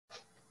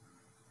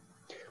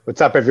What's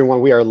up,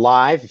 everyone? We are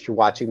live. If you're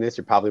watching this,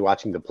 you're probably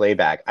watching the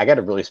playback. I got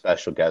a really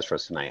special guest for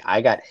us tonight.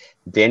 I got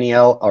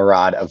Danielle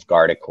Arad of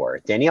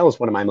Guardicore. Danielle is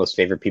one of my most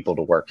favorite people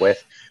to work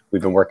with.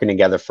 We've been working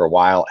together for a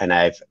while, and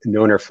I've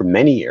known her for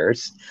many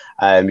years.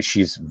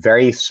 She's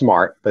very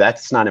smart, but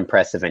that's not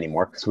impressive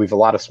anymore because we have a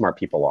lot of smart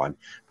people on.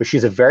 But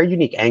she's a very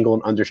unique angle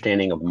and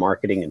understanding of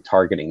marketing and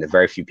targeting that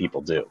very few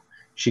people do.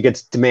 She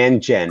gets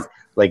demand gen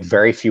like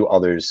very few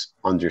others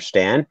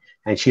understand,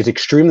 and she's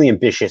extremely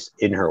ambitious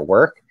in her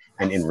work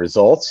and in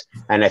results.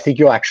 And I think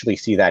you'll actually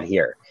see that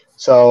here.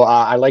 So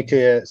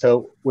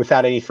so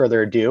without any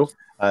further ado,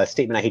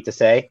 statement I hate to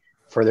say,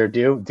 further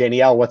ado,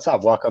 Danielle, what's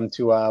up? Welcome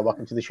to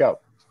the show.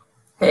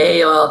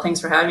 Hey, well, thanks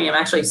for having me. I'm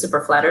actually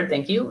super flattered.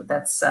 Thank you.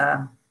 That's,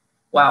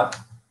 wow.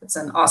 It's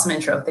an awesome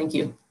intro. Thank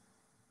you.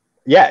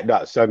 Yeah,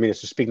 no, so I mean,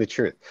 it's just speaking the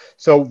truth.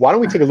 So why don't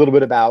we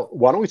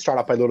start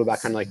off by a little about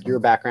kind of like your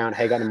background,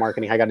 how you got into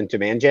marketing, how you got into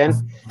demand gen,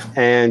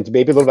 and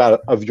maybe a little bit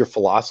of your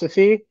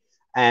philosophy.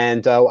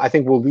 And I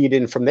think we'll lead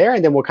in from there,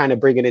 and then we'll kind of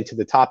bring it into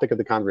the topic of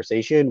the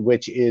conversation,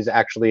 which is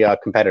actually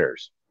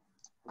competitors.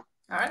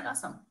 All right,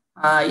 awesome.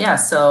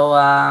 So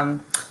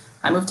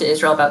I moved to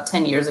Israel about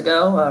 10 years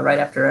ago, right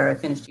after I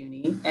finished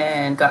uni,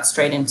 and got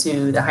straight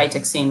into the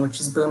high-tech scene, which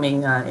is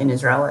booming in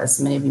Israel, as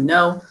many of you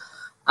know.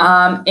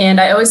 And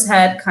I always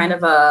had kind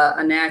of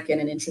a knack and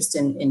an interest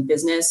in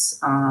business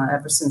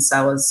ever since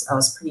I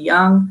was pretty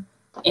young,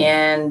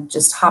 and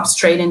just hopped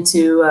straight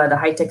into the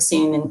high-tech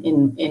scene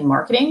in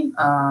marketing.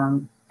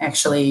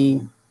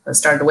 Actually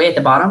started way at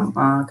the bottom,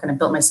 kind of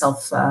built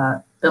myself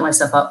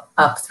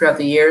up throughout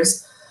the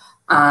years.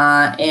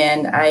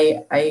 And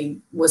I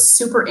was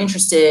super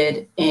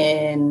interested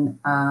in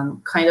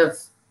kind of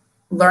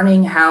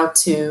learning how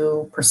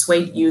to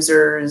persuade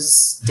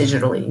users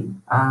digitally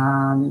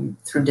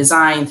through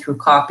design, through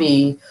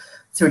copy,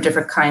 through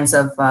different kinds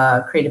of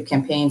creative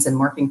campaigns and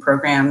marketing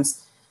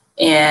programs.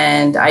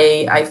 And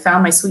I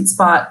found my sweet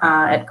spot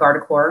at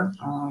Guardicore,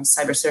 a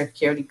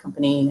cybersecurity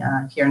company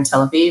here in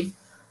Tel Aviv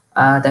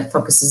that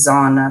focuses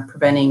on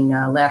preventing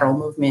lateral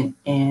movement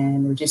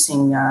and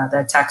reducing the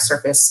attack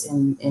surface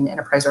in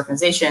enterprise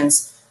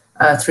organizations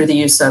through the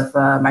use of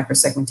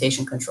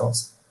microsegmentation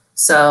controls.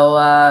 So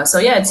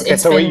yeah,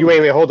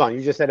 wait, hold on.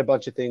 You just said a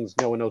bunch of things.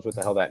 No one knows what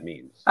the hell that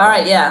means. All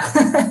right,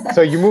 yeah.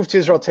 So you moved to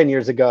Israel 10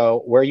 years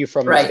ago. Where are you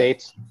from in the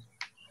States?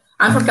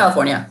 I'm from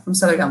California, from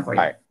Southern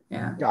California. All right.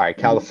 Yeah. All right,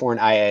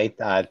 California,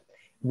 IA.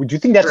 Would you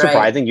think that's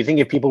surprising? You think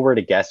if people were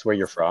to guess where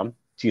you're from,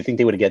 do you think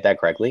they would get that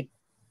correctly?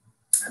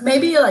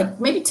 Maybe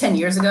 10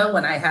 years ago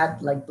when I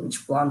had like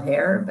bleach blonde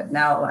hair, but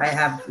now I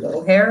have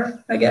yellow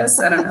hair, I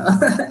guess. I don't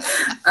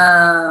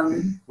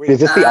know. Wait, is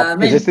this the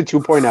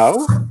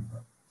 2.0?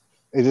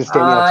 Is this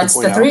Danielle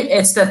 2.0?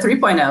 It's the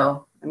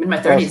 3.0. I'm in my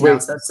 30s now,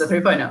 so it's the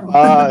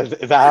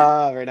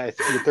 3.0. Very nice.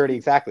 You're 30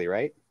 exactly,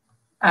 right?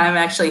 I'm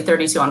actually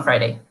 32 on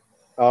Friday.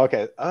 Oh,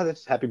 okay. Oh,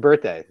 that's happy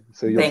birthday.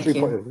 So you're Thank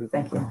you.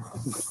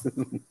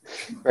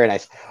 Very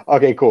nice.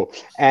 Okay, cool.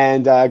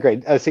 And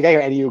great. So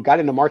and you got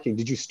into marketing.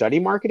 Did you study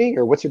marketing,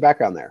 or what's your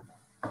background there?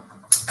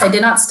 I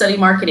did not study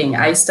marketing.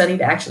 I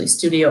studied actually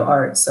studio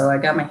art. So I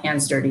got my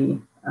hands dirty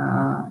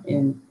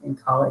in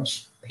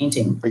college,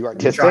 painting. Are you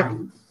artistic?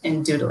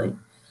 And doodling.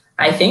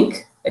 I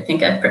think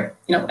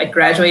I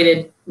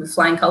graduated with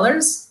flying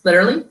colors,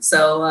 literally.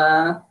 So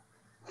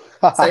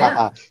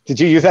yeah. Did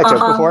you use that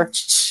joke before?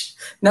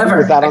 Never.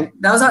 Was that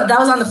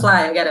was on the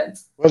fly. I get it.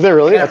 Was it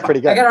really? That's pretty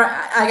good.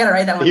 I gotta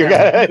write that one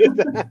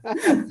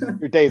down.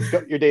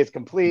 Your day is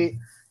complete.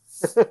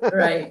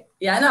 Right.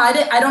 Yeah. No,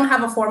 I don't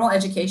have a formal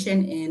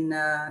education in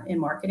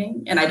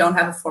marketing, and I don't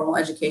have a formal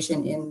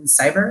education in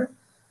cyber.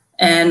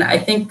 And I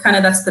think kind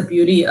of that's the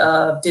beauty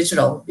of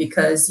digital,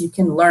 because you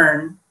can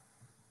learn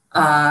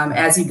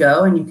as you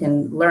go, and you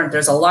can learn.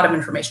 There's a lot of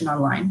information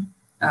online.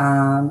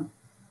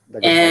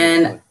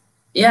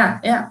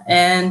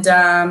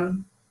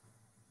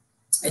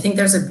 I think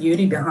there's a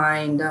beauty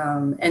behind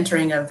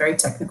entering a very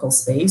technical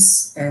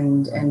space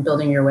and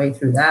building your way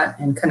through that,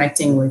 and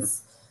connecting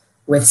with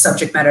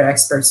subject matter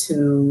experts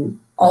who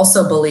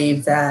also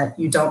believe that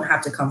you don't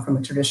have to come from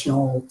a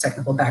traditional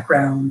technical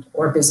background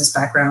or business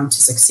background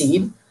to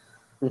succeed.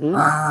 Mm-hmm.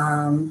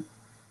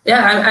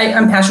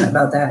 I'm passionate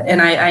about that.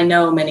 And I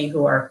know many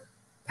who are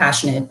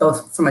passionate,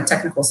 both from a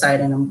technical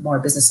side and a more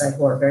business side,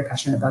 who are very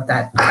passionate about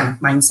that kind of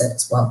mindset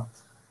as well.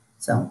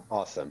 So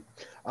awesome.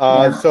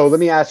 So let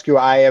me ask you,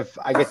 I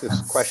get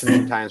this question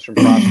sometimes from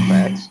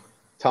prospects.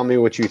 Tell me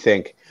what you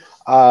think.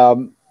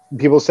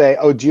 People say,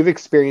 oh, do you have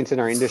experience in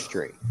our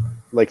industry,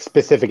 like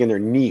specific in their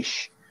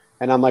niche?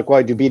 And I'm like, well,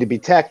 I do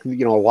B2B tech, a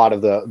lot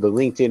of the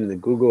LinkedIn and the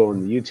Google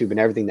and the YouTube and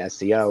everything, the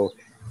SEO,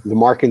 the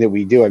marketing that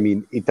we do. I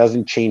mean, it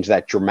doesn't change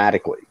that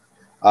dramatically.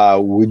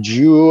 Would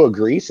you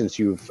agree, since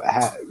you've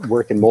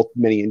worked in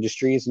many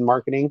industries in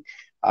marketing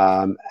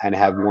and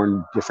have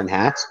worn different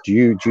hats? Do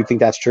you think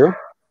that's true?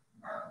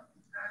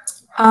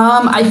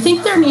 I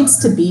think there needs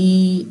to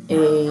be a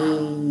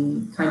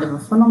kind of a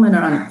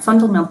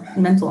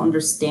fundamental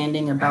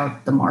understanding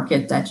about the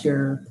market that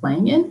you're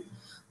playing in.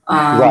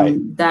 Right.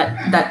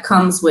 That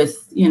comes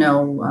with, you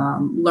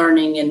know,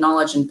 learning and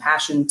knowledge and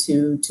passion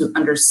to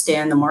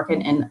understand the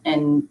market,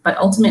 but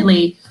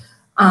ultimately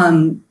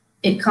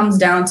it comes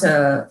down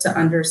to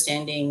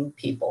understanding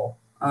people.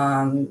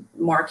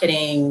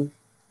 Marketing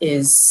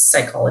is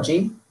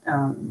psychology,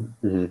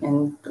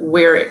 and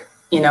we're,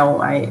 you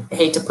know, I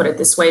hate to put it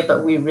this way,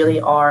 but we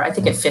really are. I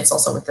think it fits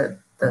also with the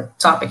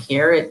topic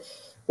here.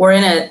 We're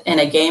in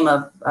a game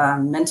of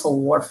mental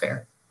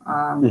warfare.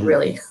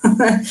 Really,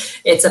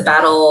 it's a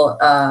battle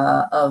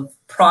of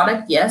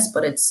product, yes,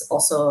 but it's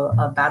also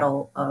a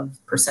battle of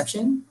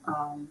perception.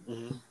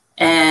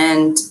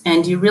 And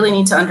you really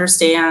need to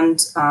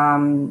understand,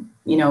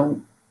 you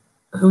know,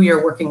 who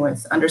you're working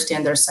with,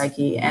 understand their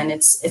psyche, and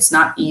it's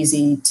not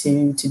easy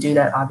to do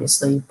that,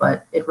 obviously,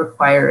 but it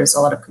requires a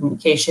lot of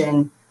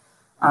communication,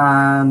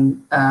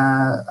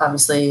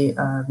 obviously,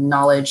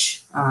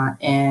 knowledge,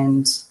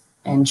 and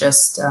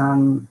just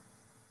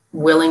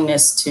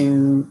willingness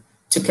to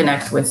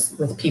connect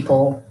with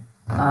people,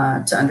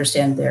 to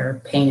understand their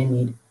pain and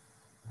need.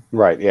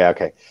 Right. Yeah.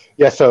 Okay.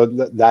 Yeah. So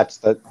that's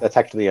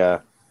actually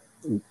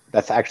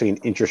an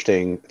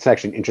interesting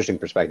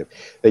perspective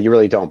that you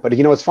really don't. But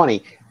you know, it's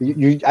funny.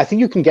 I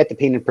think you can get the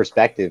pain and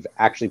perspective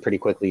actually pretty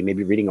quickly,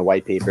 maybe reading a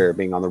white paper,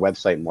 being on their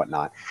website and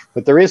whatnot.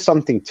 But there is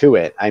something to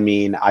it. I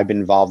mean, I've been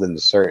involved in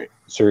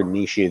certain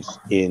niches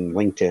in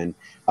LinkedIn,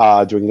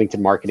 doing LinkedIn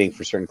marketing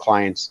for certain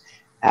clients,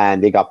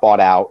 and they got bought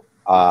out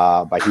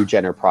by huge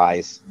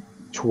enterprise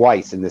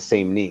twice in the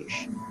same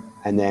niche.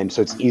 And then,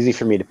 so it's easy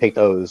for me to pick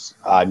those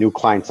new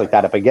clients like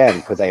that up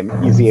again, because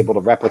I'm easily able to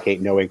replicate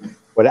knowing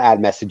what ad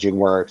messaging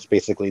works,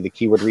 basically the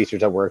keyword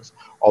research that works,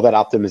 all that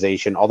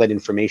optimization, all that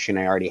information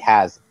I already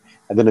has,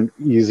 and then I'm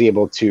easily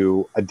able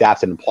to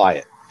adapt and apply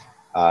it.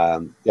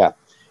 Yeah.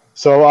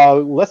 So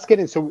let's get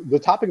in. So the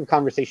topic of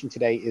conversation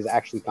today is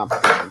actually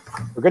competition.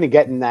 We're going to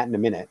get in that in a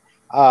minute.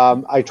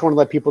 I just want to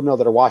let people know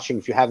that are watching,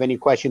 if you have any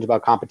questions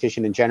about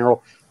competition in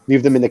general,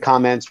 leave them in the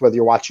comments, whether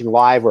you're watching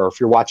live or if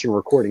you're watching a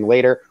recording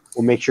later.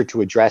 We'll make sure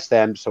to address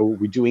them. So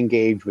we do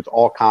engage with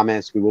all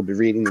comments. We will be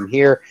reading them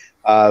here.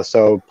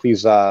 So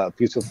please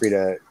feel free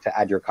to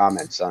add your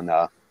comments on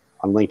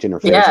LinkedIn or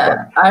Facebook.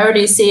 Yeah, I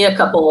already see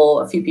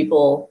a few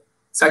people.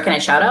 Sorry, can I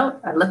shout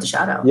out? I'd love to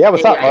shout out. Yeah,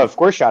 what's up? Of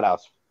course, shout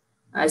outs.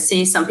 I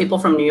see some people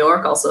from New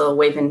York also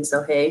waving.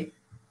 So hey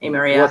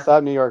Maria. What's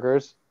up, New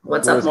Yorkers?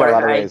 What's up,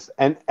 Mordecai?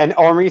 And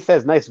Omri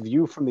says, nice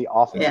view from the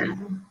office. Yeah.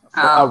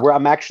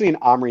 I'm actually in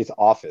Omri's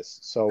office.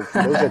 So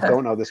for those that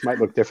don't know, this might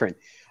look different.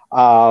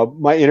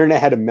 My internet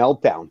had a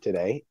meltdown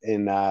today,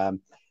 and of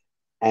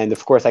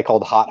course I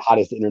called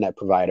hottest internet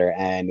provider,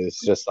 and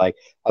it's just like,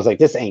 I was like,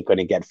 this ain't going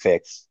to get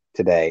fixed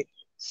today.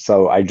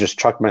 So I just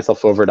trucked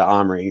myself over to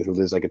Omri, who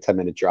lives like a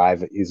 10-minute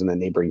drive. He's in a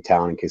neighboring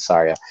town in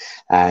Caesarea,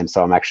 and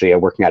so I'm actually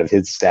working out of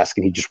his desk,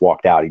 and he just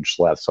walked out. He just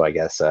left. So I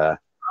guess Omri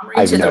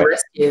to the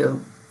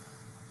rescue.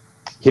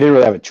 He didn't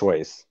really have a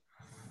choice.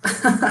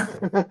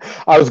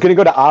 I was going to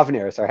go to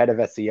Avner, our head of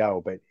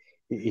SEO, but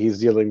he's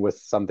dealing with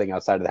something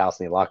outside of the house,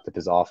 and he locked up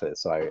his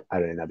office. So I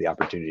didn't have the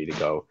opportunity to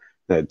go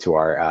to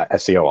our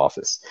SEO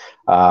office.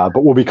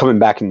 But we'll be coming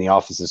back in the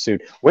offices soon.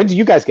 When do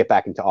you guys get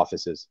back into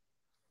offices?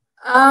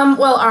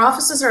 Well, our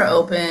offices are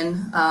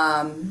open.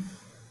 I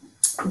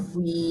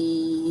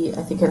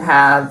think could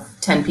have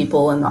 10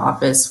 people in the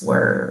office.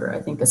 We're,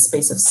 I think, a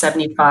space of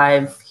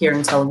 75 here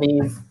in Tel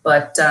Aviv,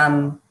 but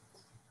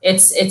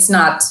it's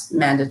not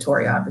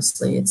mandatory.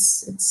 Obviously,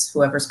 it's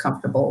whoever's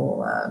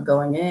comfortable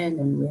going in,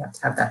 and we have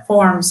to have that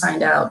form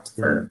signed out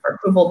for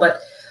approval. But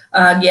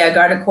yeah,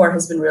 Guardicore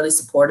has been really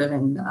supportive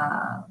in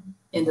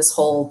this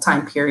whole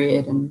time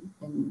period, and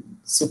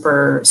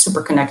super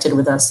connected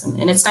with us,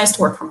 and it's nice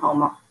to work from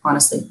home.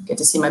 Honestly, get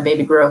to see my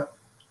baby grow.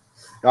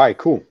 All right,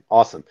 cool,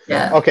 awesome.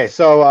 Yeah. Okay,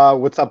 so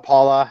what's up,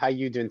 Paula? How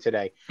you doing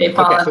today? Hey,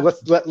 Paula. Okay, so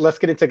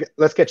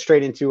let's get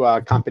straight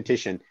into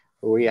competition.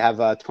 We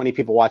have 20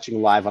 people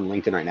watching live on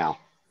LinkedIn right now.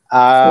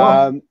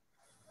 Cool.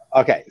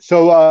 Okay,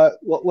 so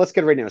let's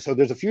get right into it. So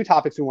there's a few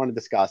topics we want to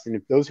discuss, and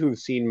if those who've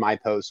seen my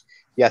post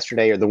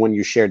yesterday or the one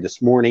you shared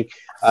this morning,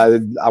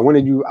 I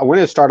wanted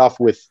to start off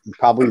with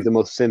probably the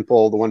most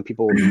simple, the one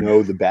people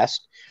know the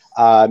best.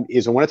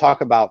 Is I want to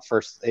talk about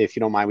first, if you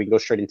don't mind, we can go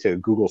straight into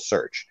Google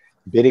search,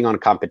 bidding on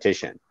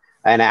competition.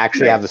 And I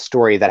actually have a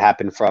story that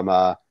happened from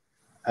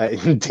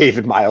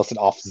David Miles at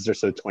Officer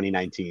So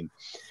 2019.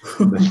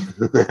 So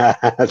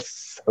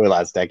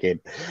last decade.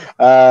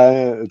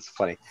 It's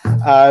funny.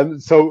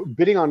 So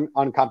bidding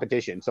on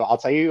competition. So I'll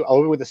tell you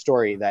over with a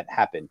story that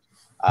happened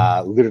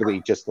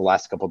literally just the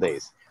last couple of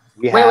days.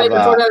 Wait,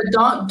 before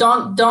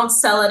that, don't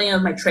sell any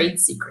of my trade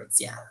secrets.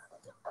 Yeah.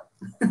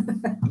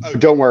 Oh,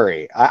 don't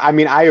worry. I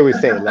mean, I always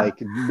say, like,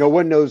 no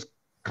one knows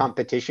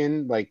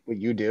competition like what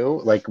you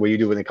do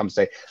when it comes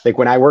to, like,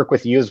 when I work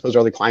with you as opposed to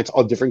other clients,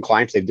 all different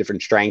clients, they have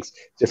different strengths,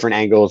 different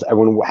angles.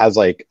 Everyone has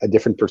like a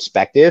different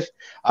perspective.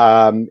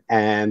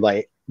 And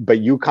like, but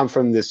you come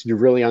from this, you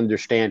really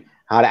understand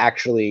how to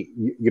actually,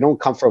 you don't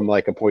come from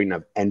like a point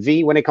of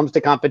envy when it comes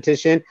to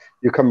competition.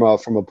 You come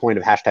from a point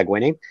of hashtag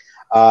winning.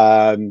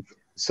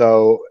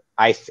 So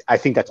I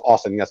think that's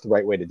awesome. That's the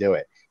right way to do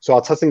it. So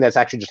I'll tell something that's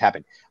actually just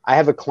happened. I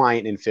have a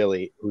client in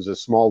Philly who's a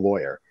small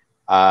lawyer,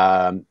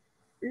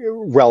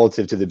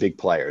 relative to the big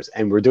players,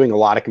 and we're doing a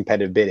lot of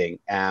competitive bidding,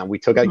 and we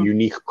took out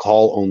unique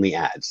call only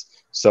ads.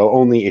 So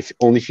only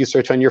if you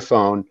search on your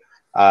phone,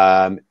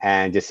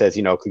 and it says,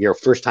 your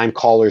first time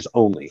callers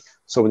only.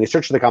 So when they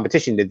search for the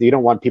competition, they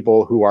don't want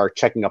people who are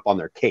checking up on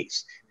their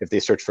case if they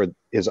search for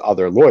his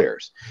other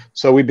lawyers.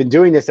 So we've been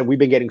doing this, and we've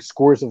been getting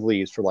scores of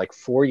leads for like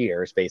 4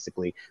 years,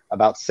 basically.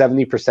 About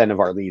 70% of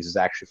our leads is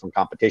actually from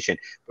competition,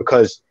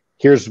 because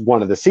here's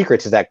one of the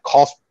secrets is that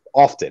cost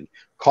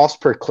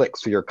per click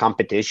for your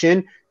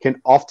competition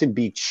can often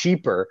be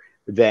cheaper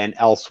than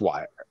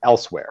elsewhere.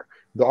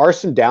 There are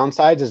some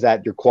downsides, is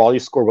that your quality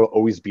score will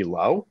always be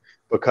low,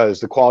 because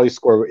the quality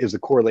score is a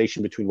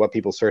correlation between what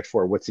people search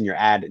for, what's in your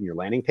ad and your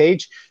landing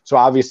page. So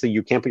obviously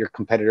you can't put your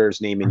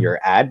competitor's name in your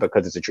ad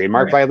because it's a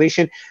trademark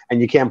violation, and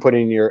you can't put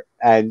in your,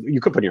 and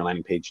you could put in your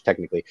landing page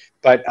technically,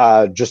 but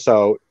just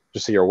so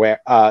you're aware.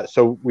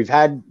 So we've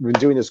been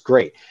doing this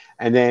great.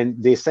 And then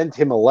they sent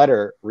him a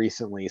letter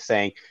recently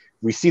saying,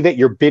 we see that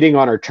you're bidding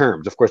on our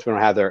terms. Of course, we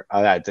don't have their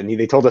ads. And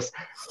they told us,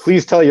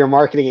 please tell your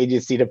marketing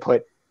agency to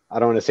put, I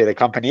don't want to say the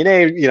company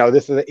name,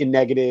 this is in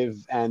negative,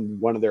 and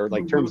one of their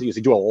terms they use.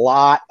 They do a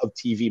lot of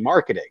TV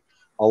marketing,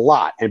 a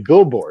lot, and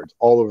billboards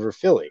all over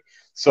Philly.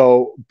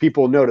 So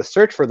people know to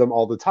search for them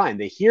all the time.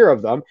 They hear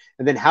of them,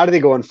 and then how do they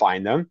go and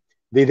find them?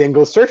 They then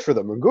go search for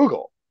them on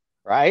Google,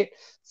 right?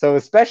 So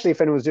especially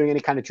if anyone's doing any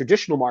kind of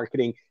traditional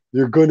marketing,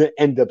 they're going to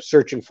end up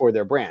searching for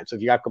their brand. So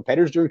if you have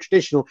competitors doing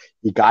traditional,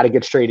 you got to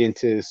get straight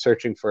into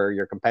searching for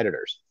your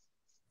competitors.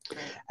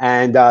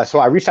 And so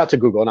I reached out to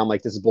Google, and I'm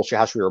like, this is bullshit.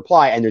 How should we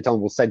reply? And they're telling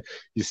me, we'll send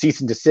you cease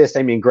and desist.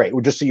 I mean, great.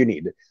 Well, just so you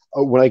need,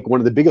 like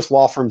one of the biggest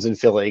law firms in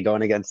Philly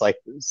going against like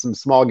some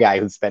small guy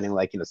who's spending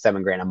like,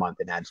 $7,000 a month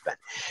in ad spend.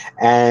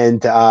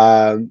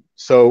 And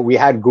so we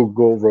had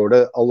Google wrote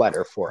a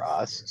letter for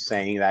us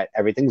saying that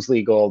everything's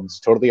legal. It's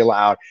totally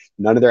allowed.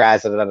 None of their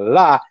ads,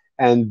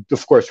 And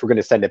of course, we're going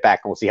to send it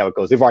back, and we'll see how it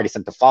goes. They've already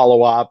sent the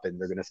follow-up, and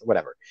they're going to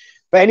whatever.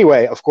 But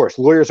anyway, of course,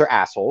 lawyers are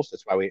assholes.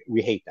 That's why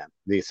we hate them.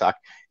 They suck,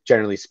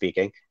 generally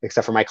speaking,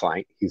 except for my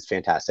client. He's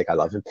fantastic. I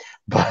love him.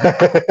 But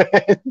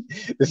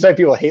this is why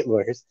people hate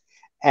lawyers.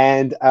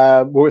 And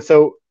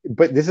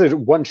but this is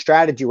one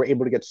strategy. We're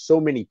able to get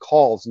so many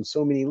calls and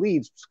so many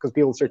leads because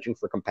people are searching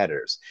for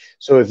competitors.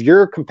 So if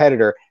your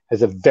competitor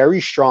has a very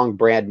strong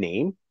brand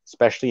name,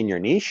 especially in your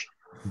niche,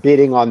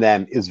 bidding on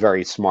them is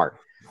very smart.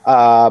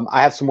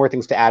 I have some more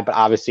things to add, but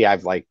obviously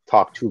I've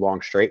talked too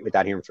long straight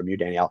without hearing from you,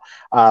 Danielle.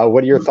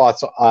 What are your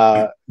thoughts?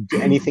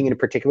 Anything in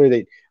particular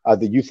that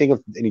you think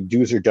of, any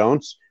do's or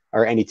don'ts,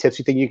 or any tips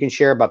you think you can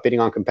share about bidding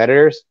on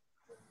competitors?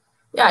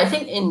 Yeah, I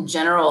think in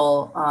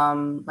general,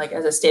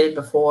 as I stated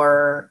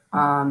before,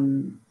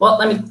 well,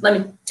 let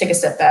me take a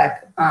step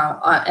back,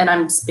 and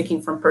I'm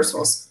speaking from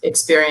personal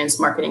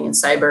experience marketing in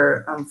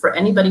cyber. For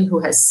anybody who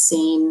has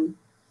seen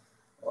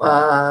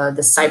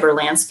the cyber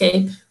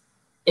landscape,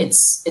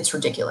 it's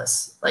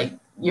ridiculous. Like,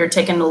 you're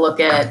taking a look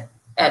at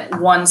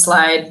one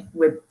slide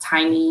with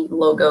tiny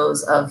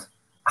logos of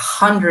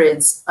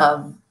hundreds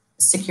of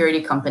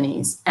security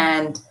companies,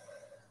 and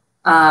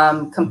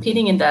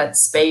competing in that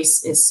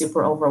space is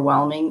super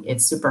overwhelming.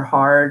 It's super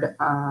hard,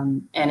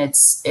 and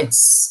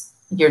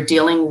you're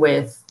dealing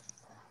with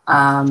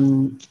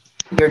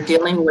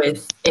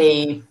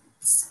a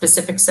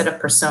specific set of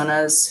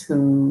personas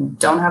who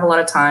don't have a lot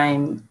of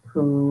time,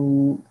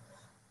 who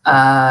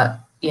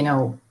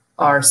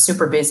are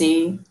super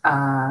busy,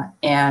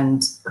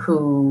 and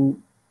who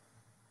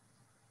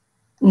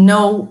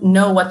know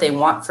what they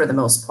want for the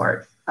most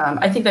part.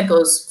 I think that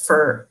goes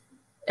for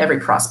every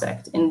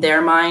prospect. In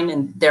their mind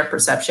and their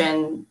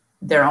perception,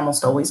 they're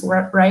almost always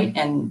right.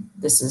 And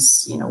this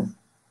is,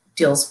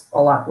 deals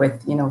a lot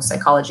with,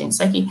 psychology and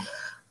psyche.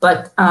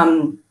 But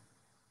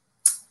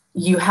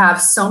you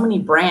have so many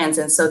brands,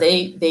 and so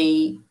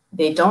they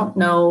don't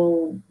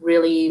know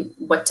really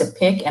what to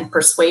pick, and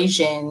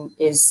persuasion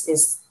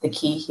is the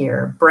key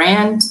here.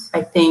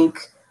 I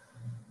think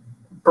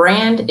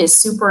brand is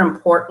super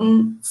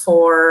important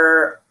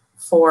for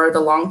the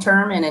long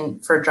term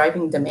and for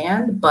driving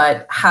demand,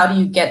 but how do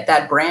you get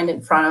that brand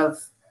in front of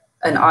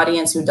an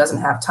audience who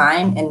doesn't have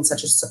time in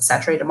such a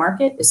saturated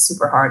market is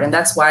super hard. And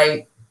that's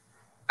why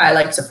I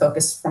like to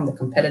focus from the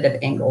competitive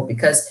angle,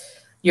 because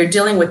you're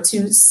dealing with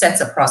two sets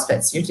of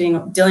prospects. You're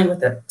dealing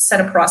with a set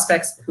of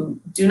prospects who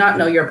do not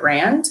know your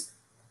brand.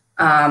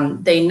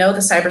 They know the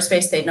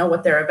cyberspace, they know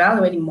what they're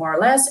evaluating more or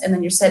less. And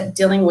then you're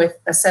dealing with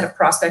a set of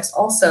prospects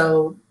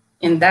also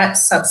in that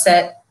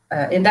set,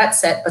 but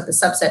the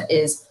subset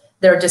is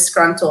they're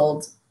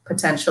disgruntled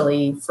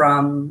potentially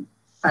from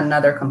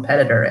another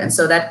competitor. And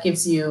so that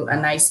gives you a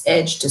nice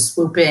edge to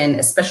swoop in,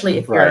 especially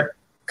if you're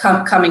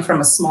coming from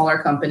a smaller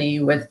company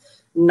with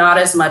not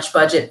as much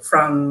budget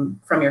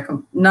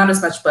not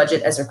as much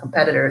budget as your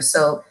competitors.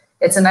 So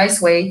it's a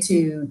nice way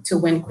to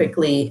win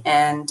quickly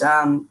and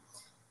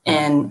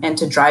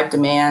to drive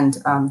demand.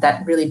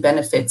 That really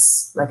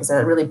benefits, like I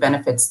said, it really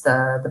benefits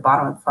the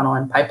bottom of the funnel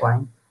and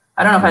pipeline.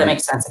 I don't know if that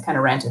makes sense. I kind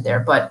of ranted there,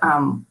 but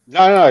no,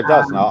 it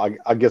does.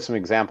 I'll give some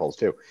examples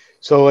too.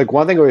 So like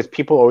one thing is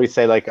people always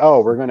say like,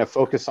 oh, we're going to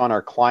focus on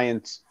our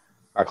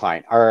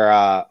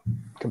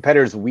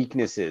competitors'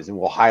 weaknesses, and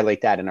we'll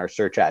highlight that in our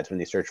search ads when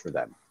they search for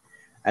them.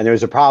 And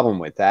there's a problem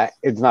with that.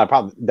 It's not a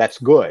problem. That's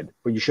good,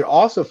 but you should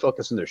also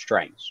focus on their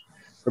strengths.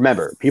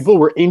 Remember, people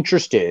were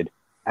interested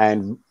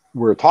and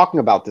were talking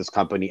about this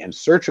company and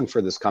searching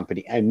for this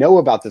company and know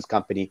about this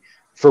company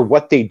for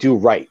what they do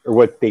right, or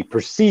what's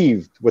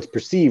perceived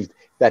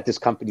that this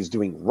company is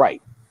doing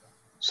right.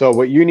 So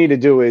what you need to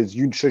do is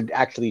you should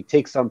actually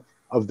take some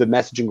of the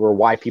messaging or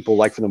why people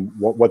like for them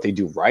what they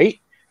do right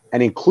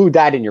and include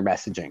that in your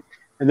messaging.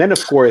 And then,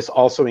 of course,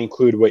 also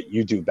include what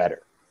you do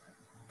better.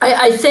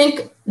 I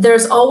think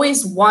there's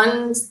always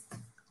one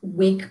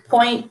weak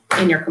point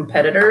in your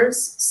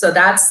competitors. So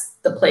that's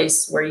the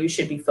place where you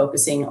should be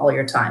focusing all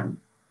your time.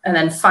 And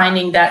then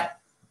finding that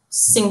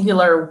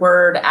singular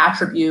word,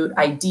 attribute,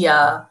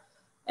 idea,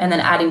 and then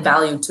adding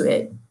value to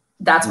it.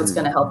 That's what's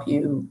going to help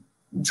you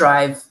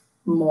drive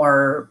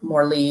more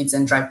leads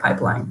and drive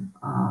pipeline.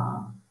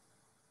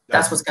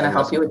 That's what's going to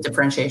help you with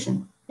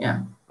differentiation.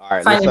 Yeah. All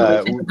right.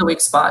 Finding the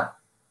weak spot.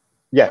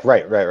 Yeah.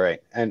 Right.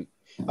 And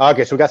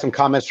okay, so we got some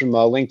comments from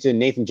LinkedIn.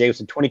 Nathan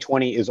Jameson,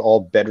 2020 is all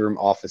bedroom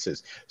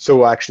offices.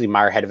 So actually,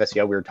 Meyer, head of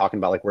SEO, we were talking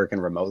about like working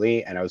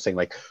remotely, and I was saying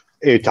like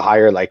to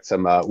hire like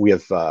some. We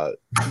have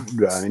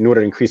in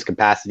order to increase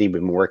capacity, we've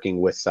been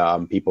working with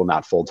some people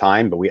not full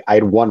time, but I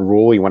had one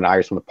rule: we wanted to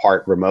hire someone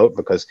part remote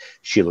because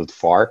she lived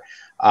far,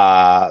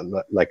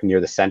 like near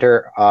the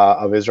center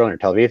of Israel, near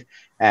Tel Aviv,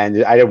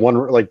 and I had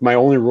one like my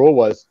only rule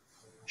was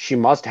she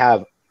must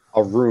have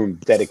a room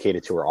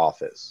dedicated to her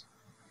office.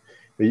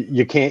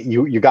 You can't,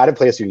 you got a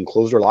place you can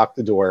close or lock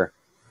the door,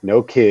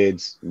 no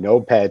kids,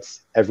 no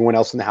pets. Everyone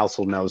else in the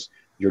household knows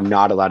you're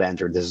not allowed to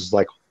enter. This is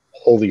like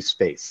holy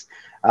space.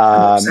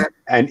 And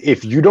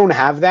if you don't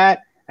have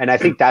that, and I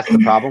think that's the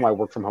problem I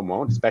work from home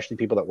won't, especially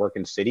people that work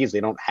in cities, they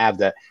don't have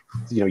that,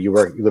 you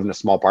live in a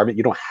small apartment,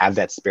 you don't have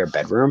that spare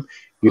bedroom.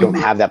 You don't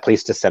have that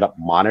place to set up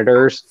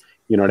monitors.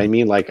 You know what I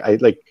mean?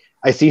 I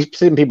see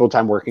some people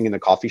time working in the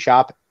coffee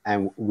shop,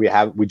 and we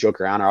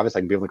joke around.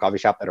 Obviously, like people in the coffee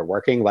shop that are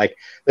working, like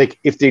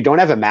if they don't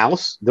have a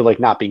mouse, they're like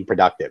not being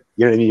productive.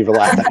 You know what I mean? You've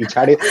last time you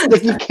try to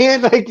you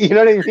can't you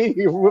know what I mean?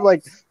 You're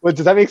like, well,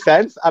 does that make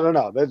sense? I don't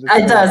know.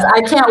 It does.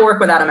 I can't work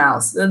without a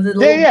mouse.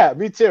 Yeah,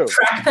 me too.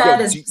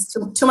 Trackpad is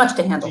too much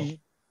to handle.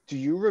 Do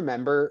you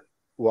remember?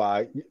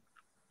 Well,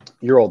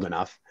 you're old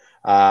enough.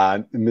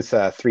 Miss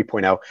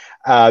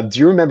 3.0. Do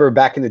you remember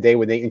back in the day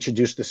when they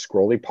introduced the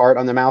scrolly part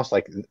on the mouse,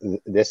 like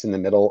this in the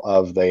middle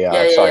of the?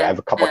 I have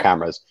a couple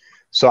cameras.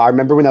 So I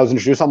remember when that was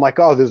introduced, I'm like,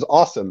 oh, this is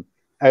awesome.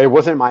 And it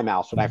wasn't my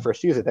mouse when I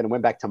first used it. Then it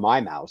went back to my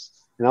mouse,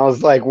 and I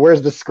was like,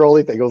 where's the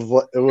scrolly thing? It was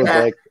like it was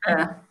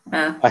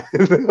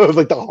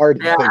like the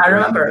hardest thing. I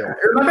remember.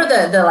 I remember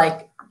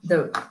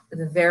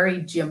the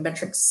very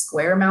geometric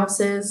square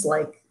mouses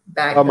like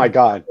back. Oh my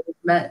god.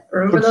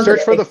 Remember those?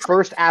 Search for the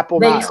first Apple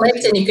mouse. They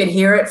clicked and you could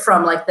hear it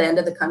from like the end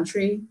of the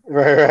country.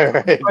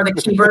 Right. Or the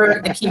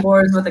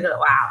keyboards with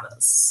wow,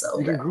 that's so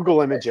You good. can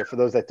Google image it for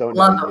those that don't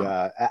Love know.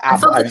 them.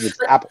 Apple.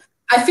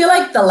 I feel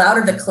like the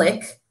louder the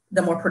click,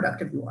 the more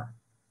productive you are.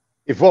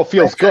 It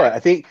feels good. I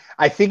think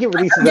it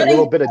releases a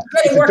little bit of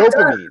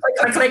dopamine.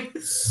 Click.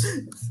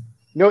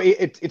 No,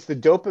 it's the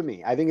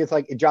dopamine. I think it's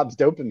like it drops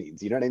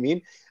dopamines. You know what I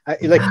mean?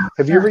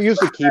 Have you ever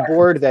used a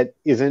keyboard that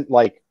isn't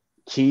like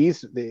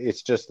keys?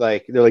 It's just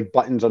like they're like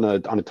buttons on a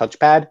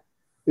touchpad.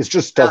 It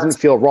just doesn't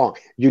feel wrong.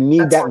 You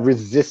need that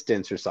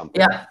resistance or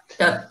something.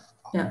 Yeah.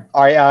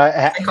 All right,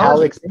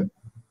 Alex.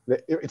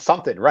 It's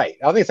something, right?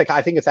 I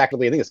think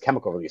it's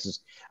chemical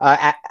releases.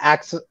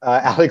 Alex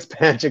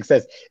Panchik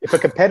says, if a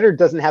competitor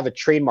doesn't have a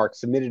trademark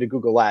submitted to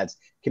Google Ads,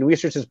 can we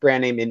search his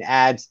brand name in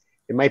ads?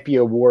 It might be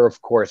a war,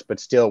 of course, but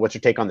still, what's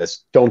your take on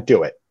this? Don't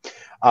do it.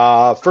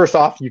 First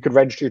off, you could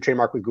register your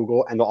trademark with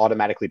Google and they'll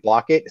automatically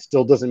block it. It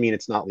still doesn't mean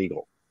it's not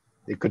legal.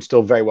 It could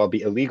still very well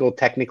be illegal.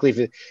 Technically,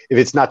 if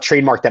it's not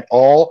trademarked at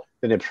all,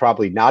 then it's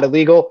probably not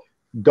illegal.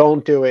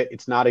 Don't do it.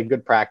 It's not a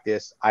good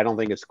practice. I don't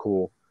think it's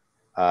cool.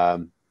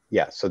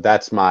 So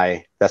that's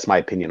my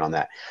opinion on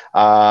that.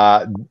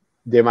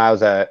 David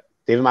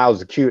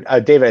Miles is cute.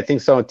 David, I think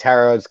so.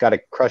 Tara's got a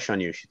crush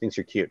on you. She thinks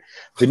you're cute.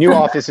 The new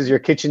office is your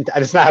kitchen.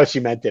 That's not how she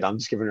meant it. I'm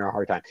just giving her a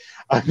hard time.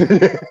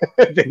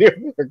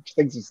 She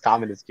thinks this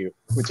comment is cute,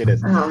 which it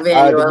is.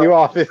 The new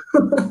office,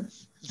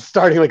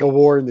 starting like a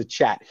war in the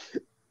chat.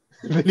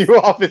 The new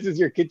office is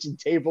your kitchen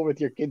table with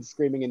your kids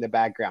screaming in the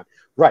background.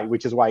 Right,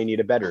 which is why you need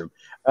a bedroom.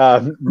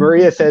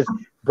 Maria says,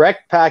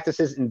 Brecht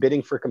practices in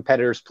bidding for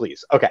competitors,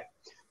 please. Okay.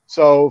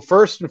 So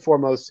first and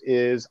foremost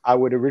is I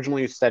would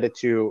originally set it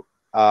to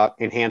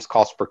enhance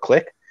cost per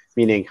click,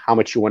 meaning how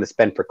much you want to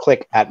spend per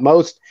click at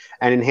most.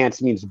 And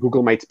enhance means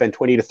Google might spend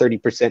 20 to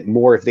 30%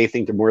 more if they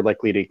think they're more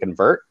likely to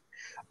convert.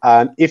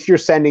 If you're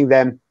sending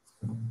them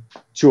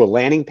to a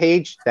landing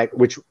page,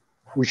 which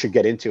we should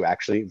get into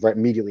actually right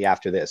immediately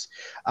after this.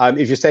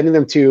 If you're sending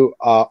them to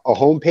a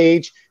home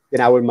page,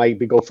 then I would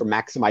maybe go for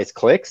maximize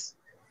clicks.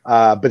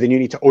 But then you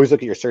need to always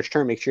look at your search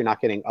term, make sure you're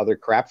not getting other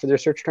crap for their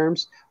search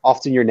terms.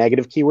 Often your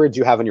negative keywords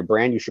you have on your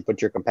brand, you should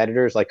put your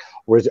competitors, like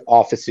where's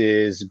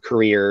offices,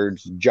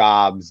 careers,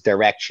 jobs,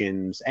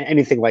 directions,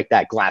 anything like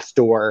that.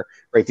 Glassdoor,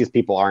 right? These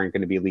people aren't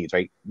going to be leads,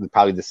 right?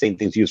 Probably the same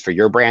things used for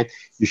your brand,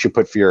 you should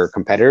put for your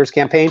competitors'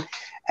 campaign.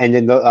 And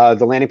then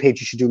the landing page,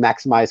 you should do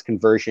maximize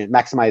conversion,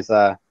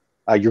 maximize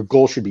your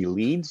goal should be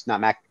leads,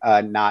 not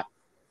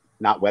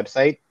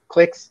website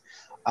clicks.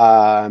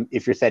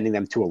 If you're sending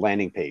them to a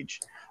landing page.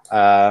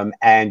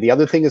 And the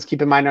other thing is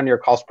keep in mind on your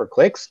cost per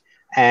clicks.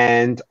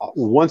 And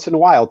once in a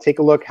while, take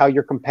a look how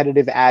your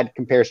competitive ad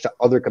compares to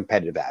other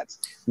competitive ads.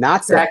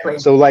 Not exactly.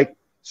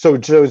 So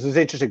this is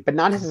interesting, but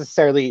not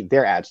necessarily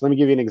their ads. Let me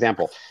give you an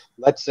example.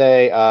 Let's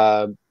say,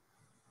 I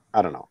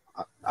don't know.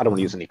 I don't want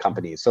to use any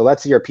companies. So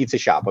let's say you're a pizza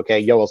shop,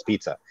 okay? Yoel's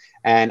Pizza.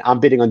 And I'm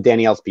bidding on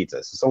Danielle's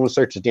Pizza. So someone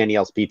searches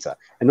Danielle's Pizza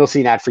and they'll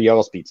see an ad for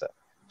Yoel's Pizza.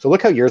 So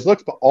look how yours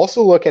looks, but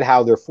also look at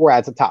how there are 4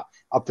 ads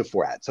up to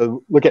 4 ads.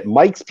 So look at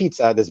Mike's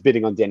Pizza that's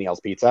bidding on Danielle's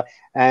Pizza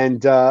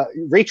and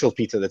Rachel's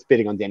Pizza that's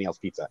bidding on Danielle's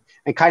Pizza,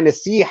 and kind of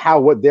see how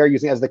what they're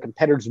using as the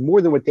competitors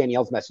more than what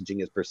Danielle's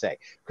messaging is per se,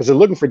 because they're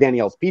looking for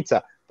Danielle's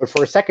Pizza, but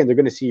for a second they're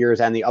going to see yours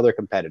and the other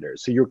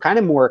competitors. So you're kind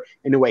of more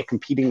in a way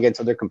competing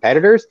against other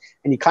competitors,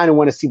 and you kind of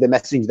want to see the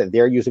messaging that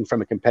they're using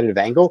from a competitive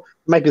angle.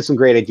 There might be some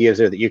great ideas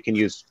there that you can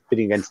use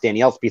bidding against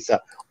Danielle's Pizza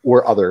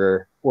or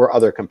other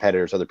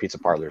competitors, other pizza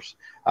parlors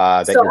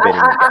that so you're bidding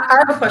against. I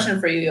have a question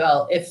for you,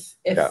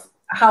 Yoel.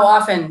 How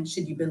often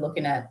should you be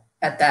looking at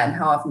that, and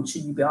how often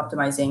should you be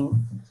optimizing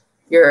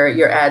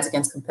your ads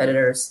against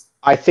competitors?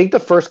 I think the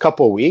first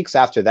couple of weeks.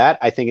 After that,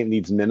 I think it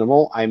needs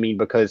minimal. I mean,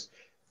 because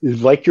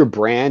like your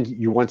brand,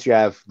 once you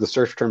have the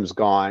search terms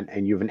gone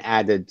and you've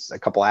added a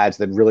couple ads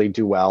that really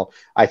do well,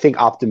 I think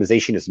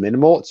optimization is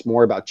minimal. It's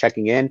more about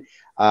checking in,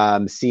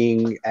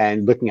 seeing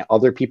and looking at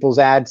other people's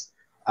ads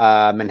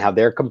and how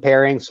they're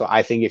comparing. So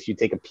I think if you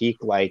take a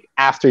peek, like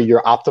after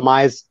you're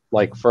optimized,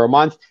 like for a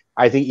month,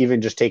 I think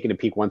even just taking a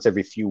peek once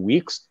every few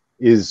weeks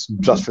is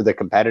just for the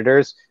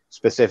competitors,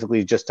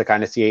 specifically just to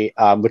kind of see,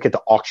 look at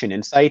the auction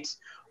insights.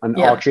 An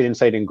auction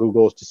insight in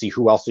Google is to see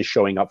who else is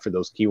showing up for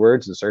those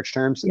keywords and search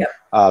terms.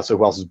 So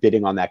who else is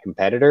bidding on that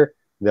competitor.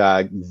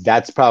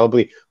 That's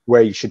probably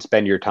where you should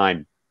spend your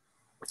time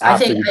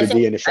after you did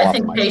the initial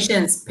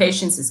optimization.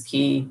 Patience is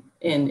key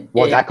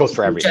that goes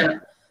for everything.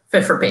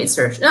 Fit for paid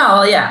search.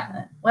 No,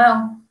 yeah.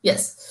 Well,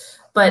 yes.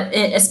 But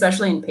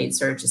especially in paid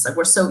search, it's like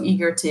we're so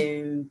eager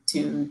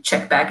to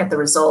check back at the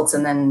results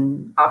and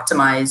then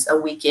optimize a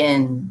week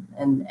in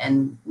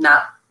and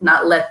not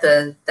let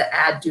the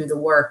ad do the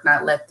work,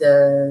 not let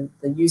the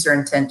user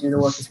intent do the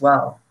work as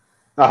well.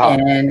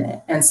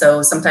 And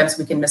so sometimes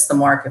we can miss the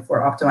mark if we're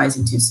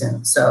optimizing too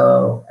soon.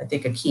 So I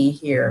think a key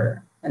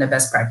here and a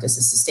best practice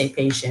is to stay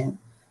patient,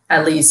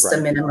 at least a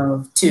minimum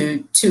of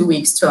two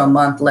weeks to a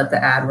month. Let the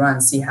ad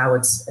run, see how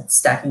it's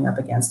stacking up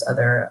against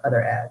other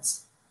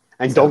ads.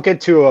 And don't get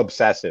too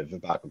obsessive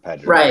about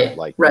competitors.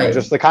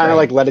 Just to kind of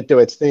like let it do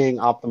its thing,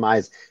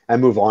 optimize,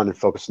 and move on and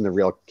focus on the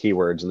real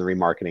keywords and the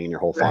remarketing in your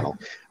whole funnel.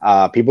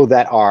 People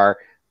that are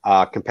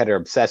competitor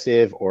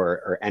obsessive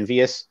or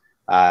envious,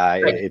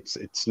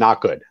 it's not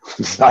good.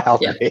 It's not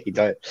healthy.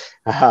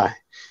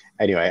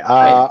 Anyway,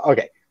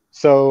 okay.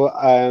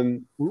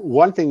 So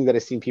one thing that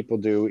I've seen people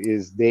do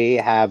is they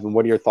have, and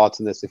what are your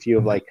thoughts on this? If you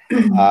have like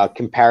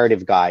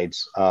comparative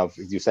guides of,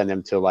 if you send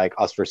them to like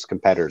us versus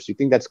competitors, do you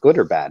think that's good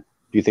or bad?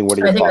 Do you think, what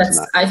are your thoughts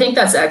on that? I think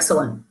that's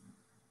excellent.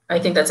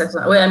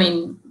 Well, I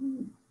mean,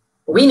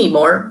 we need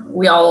more.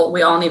 We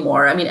all need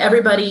more. I mean,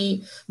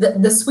 everybody,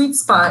 the sweet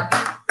spot,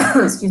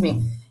 excuse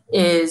me,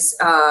 is,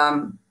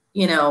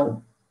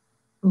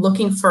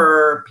 looking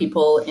for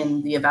people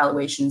in the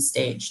evaluation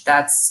stage.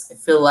 That's, I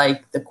feel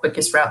like, the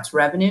quickest route to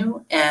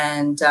revenue.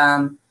 And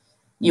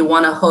you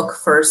want to hook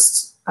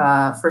first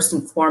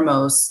and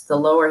foremost, the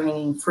lower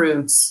hanging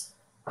fruits,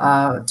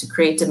 to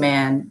create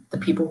demand. The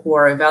people who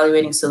are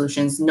evaluating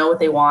solutions know what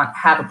they want,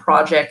 have a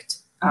project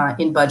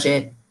in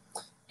budget.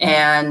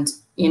 And,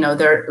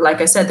 like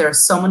I said, there are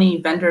so many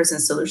vendors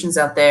and solutions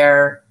out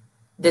there.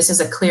 This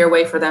is a clear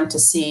way for them to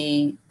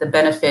see the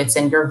benefits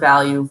and your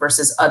value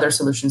versus other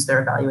solutions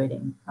they're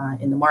evaluating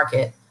in the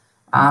market.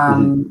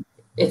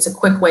 It's a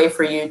quick way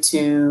for you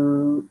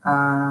to,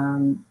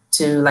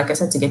 like I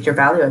said, to get your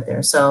value out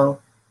there. So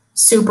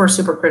super,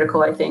 super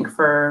critical, I think,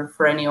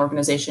 for any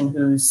organization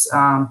who's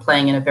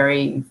playing in a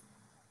very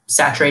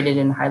saturated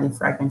and highly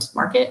fragmented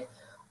market.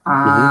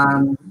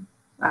 I'm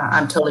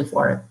totally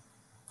for it.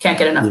 Can't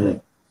get enough of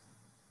it.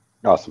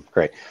 Awesome.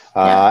 Great.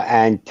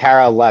 And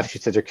Tara left. She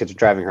said her kids are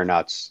driving her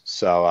nuts.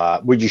 So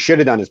what you should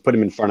have done is put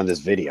them in front of this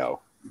video.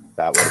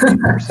 That would have been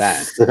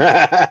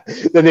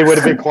 %. Then they would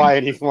have been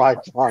quiet even like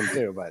on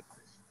too, but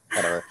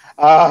whatever.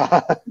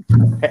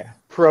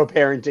 Pro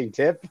parenting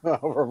tip.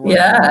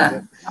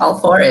 All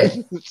for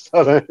it.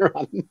 So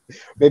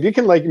maybe you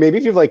can maybe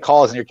if you have like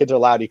calls and your kids are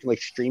loud, you can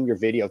like stream your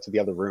video to the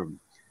other room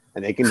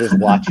and they can just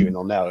watch you and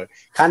they'll know.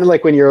 Kind of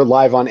like when you're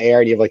live on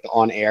air and you have like the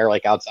on air,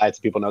 like outside,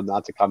 so people know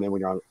not to come in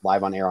when you're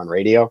live on air on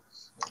radio.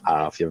 I don't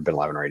know if you've ever been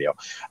live on radio.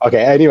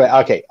 Okay. Anyway.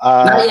 Okay.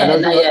 Not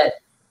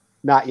yet.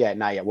 Not yet,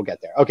 not yet. We'll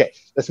get there. Okay,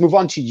 let's move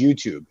on to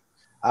YouTube.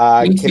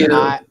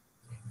 YouTube.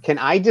 Can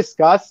I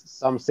discuss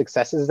some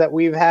successes that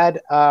we've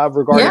had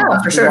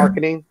regarding for sure.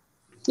 marketing?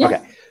 Yeah.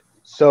 Okay.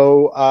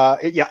 So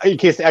yeah, in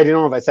case I didn't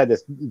know if I said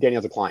this,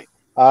 Danielle's a client.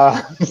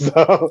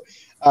 So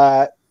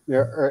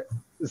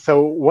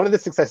one of the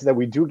successes that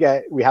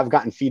we have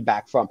gotten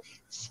feedback from,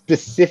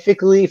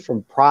 specifically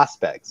from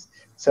prospects.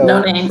 So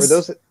no names. For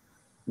those,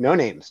 no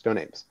names.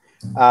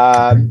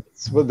 Well,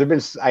 there've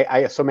been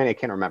I so many I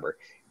can't remember.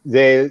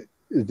 The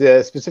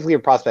specifically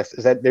of prospects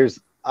is that there's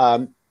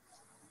let's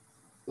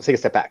take a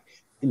step back.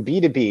 In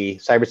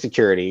B2B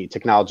cybersecurity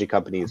technology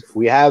companies,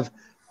 we have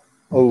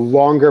a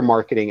longer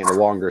marketing and a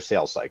longer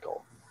sales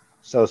cycle.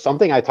 So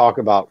something I talk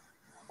about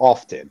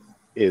often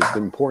is the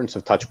importance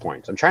of touch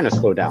points. I'm trying to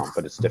slow down,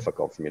 but it's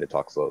difficult for me to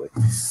talk slowly.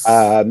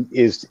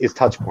 Is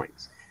touch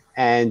points.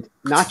 And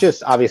not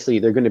just, obviously,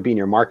 they're going to be in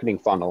your marketing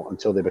funnel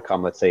until they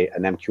become, let's say,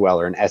 an MQL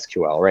or an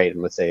SQL, right?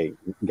 And let's say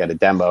you get a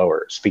demo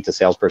or speak to a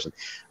salesperson.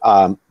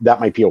 That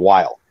might be a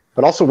while.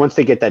 But also once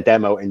they get that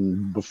demo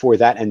and before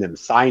that and them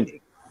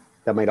signing,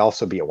 that might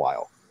also be a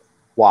while.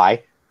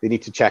 Why? They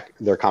need to check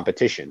their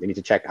competition. They need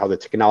to check how the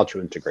technology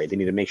will integrate. They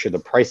need to make sure the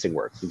pricing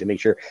works. They need to make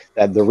sure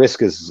that the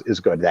risk is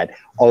good, that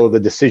all of the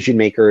decision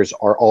makers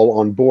are all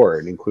on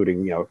board,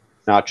 including,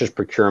 not just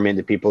procurement,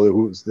 the people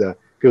who's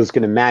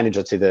going to manage,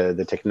 let's say,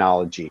 the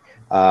technology,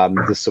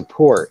 the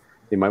support.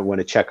 They might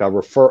want to check out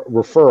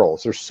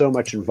referrals. There's so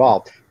much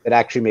involved that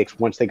actually makes,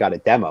 once they got a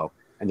demo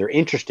and they're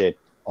interested,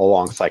 a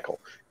long cycle.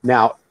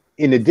 Now,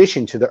 in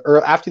addition to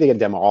after they get a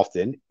demo,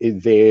 often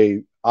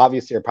they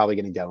obviously are probably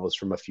getting demos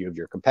from a few of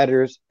your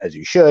competitors, as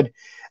you should.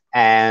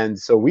 And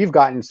so we've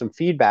gotten some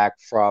feedback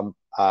from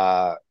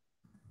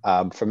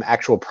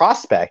actual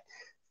prospect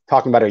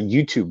talking about our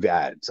YouTube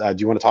ads. Do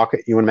you want to talk?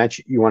 You want to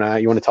mention? You want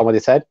to tell them what they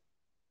said?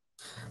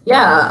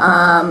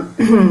 Yeah.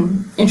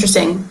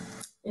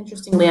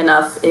 Interestingly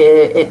enough,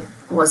 it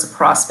was a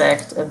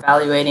prospect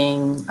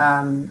evaluating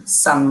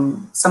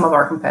some of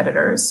our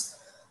competitors,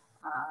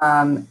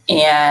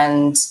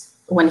 and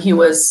when he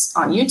was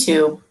on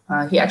YouTube,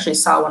 he actually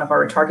saw one of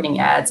our retargeting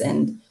ads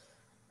and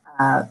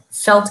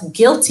felt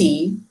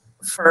guilty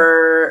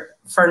for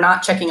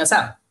not checking us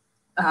out,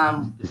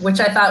 which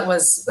I thought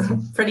was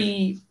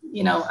pretty.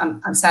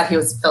 I'm sad he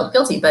felt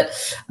guilty, but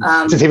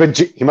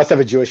he must have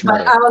a Jewish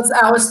mother.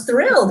 But I was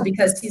thrilled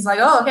because he's like,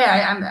 oh, okay,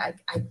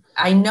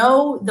 I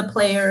know the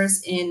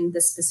players in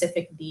the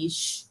specific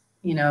niche,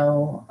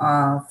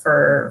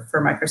 for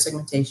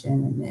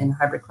microsegmentation and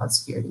hybrid cloud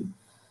security,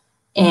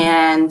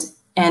 and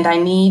I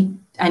need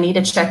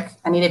to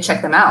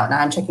check them out. Now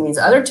I'm checking these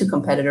other two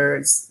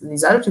competitors,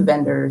 these other two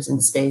vendors in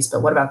the space,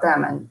 but what about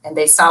them? And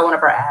they saw one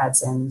of our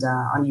ads and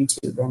on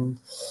YouTube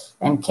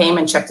and came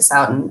and checked us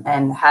out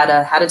and had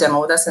a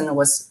demo with us and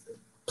was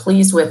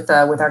pleased with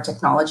our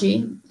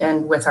technology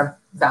and with our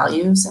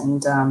values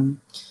and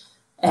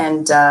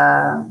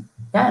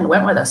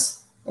went with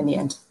us in the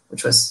end,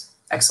 which was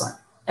excellent.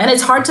 And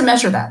it's hard to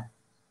measure that.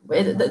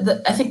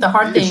 I think the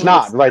hard thing. It's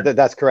not right.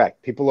 That's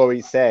correct. People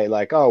always say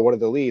like, "Oh, what are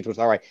the leads?" Which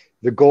all right.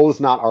 The goal is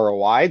not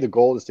ROI. The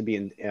goal is to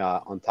be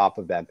on top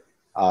of them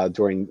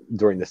during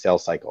the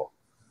sales cycle.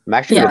 I'm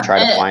actually going to try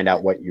to find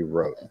out what you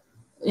wrote.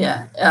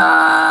 Yeah.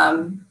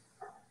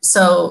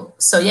 So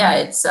yeah,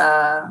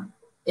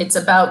 it's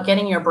about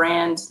getting your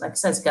brand. Like I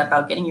said, it's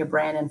about getting your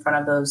brand in front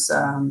of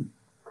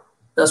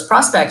those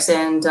prospects.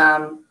 And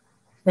I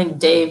think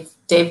Dave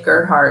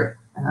Gerhardt,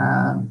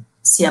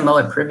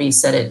 CMO at Privy,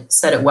 said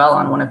it well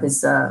on one of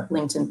his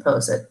LinkedIn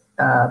posts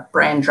that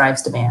brand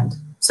drives demand.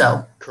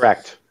 So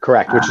correct,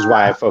 which is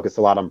why I focus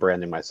a lot on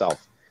branding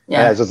myself.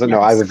 Yeah, I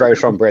have a very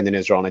strong brand in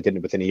Israel, and I did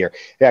it within a year.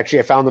 Actually,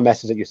 I found the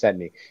message that you sent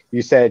me.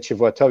 You said,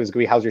 "Shavua Tov, is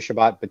how's your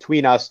Shabbat?"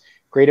 Between us,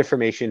 great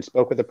information.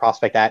 Spoke with the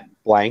prospect at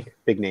blank,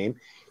 big name.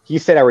 He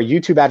said our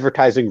YouTube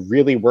advertising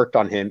really worked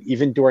on him,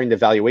 even during the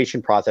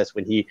valuation process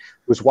when he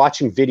was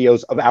watching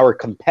videos of our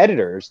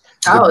competitors.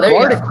 Oh, there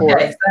you go.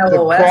 Okay.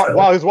 While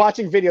I was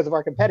watching videos of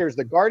our competitors,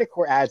 the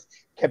Guardicore ads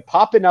kept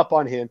popping up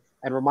on him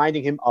and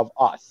reminding him of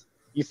us.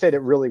 He said it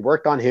really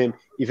worked on him.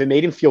 Even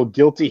made him feel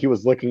guilty he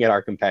was looking at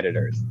our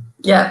competitors.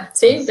 Yeah,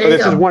 see, there so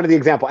this is one of the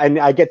examples. And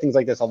I get things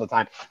like this all the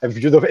time.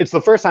 It's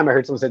the first time I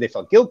heard someone say they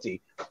felt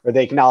guilty or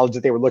they acknowledged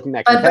that they were looking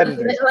at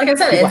competitors. Like I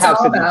said, people it's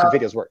all about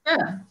videos work.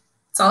 Yeah,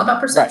 it's all about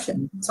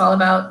perception. Right. It's all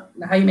about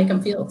how you make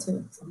them feel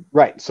too.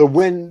 Right. So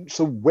when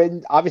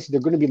obviously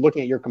they're going to be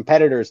looking at your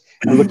competitors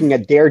and looking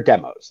at their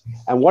demos.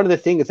 And one of the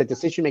things is that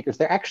decision makers,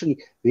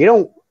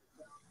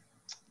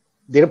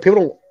 people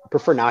don't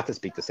prefer not to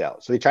speak to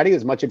sales. So they try to get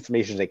as much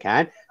information as they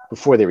can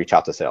before they reach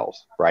out to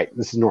sales, right?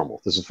 This is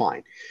normal. This is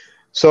fine.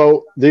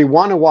 So they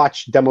want to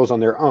watch demos on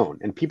their own,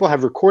 and people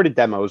have recorded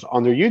demos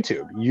on their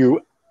YouTube,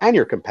 you and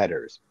your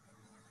competitors.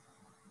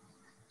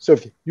 So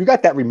if you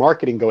got that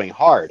remarketing going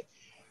hard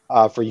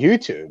for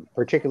YouTube,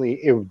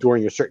 particularly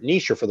during a certain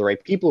niche or for the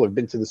right people who have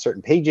been to the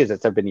certain pages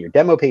that's been in your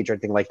demo page or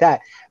anything like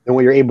that, then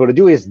what you're able to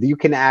do is they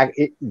can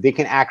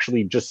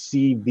actually just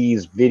see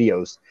these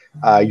videos,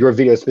 your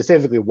videos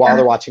specifically, while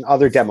they're watching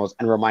other demos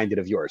and reminded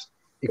of yours.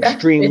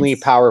 Extremely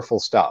powerful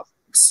stuff.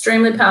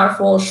 extremely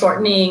powerful,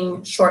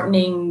 shortening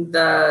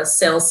the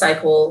sales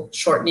cycle,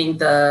 shortening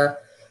the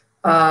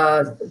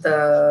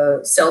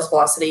sales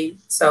velocity.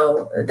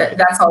 So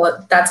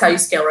that's how you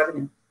scale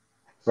revenue.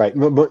 Right.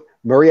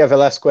 Maria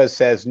Velasquez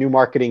says new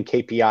marketing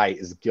KPI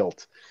is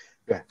guilt.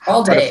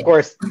 All day. But of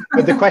course,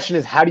 but the question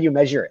is, how do you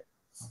measure it?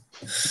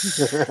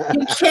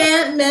 You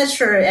can't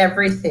measure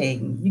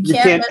everything. You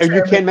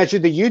can't measure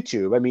the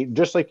YouTube. I mean,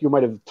 just like you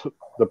might have,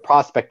 the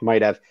prospect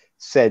might have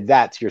said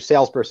that to your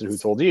salesperson who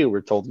told you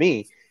or told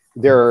me,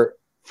 for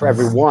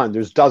every one,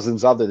 there's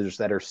dozens others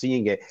that are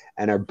seeing it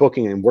and are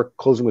booking and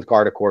closing with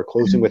Guardicore,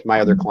 closing with my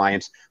other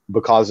clients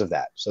because of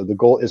that. So the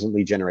goal isn't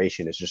lead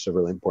generation. It's just a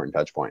really important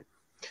touch point.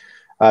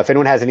 If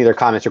anyone has any other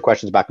comments or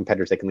questions about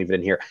competitors, they can leave it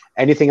in here.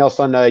 Anything else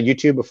on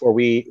YouTube before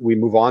we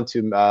move on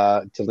to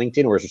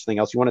LinkedIn, or is there something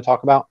else you want to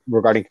talk about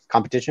regarding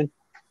competition?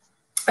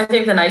 I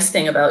think the nice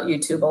thing about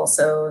YouTube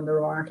also in the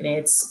marketing,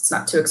 it's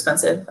not too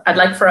expensive. I'd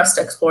like for us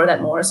to explore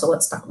that more, so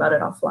let's talk about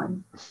it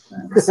offline.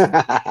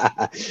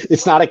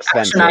 It's not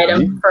expensive. Action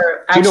item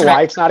do you know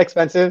why it's not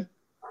expensive?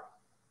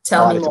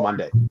 Tell me it's more.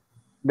 Monday.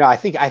 No, I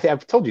think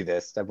I've told you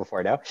this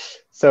before now.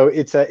 So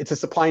it's a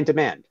supply and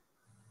demand.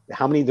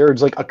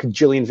 There's like a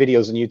cajillion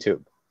videos on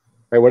YouTube,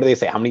 right? What do they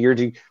say? How many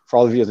years for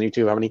all the videos on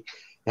YouTube? How many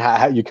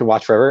you can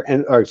watch forever?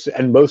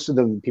 And most of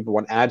them people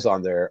want ads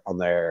on their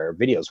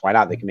videos. Why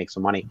not? They can make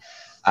some money,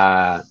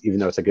 even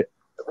though it's a good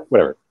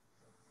whatever.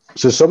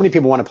 So many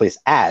people want to place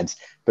ads,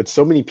 but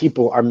so many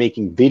people are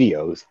making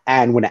videos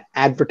and want to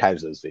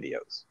advertise those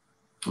videos.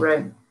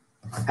 Right.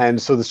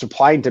 And so the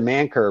supply and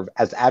demand curve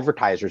as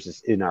advertisers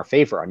is in our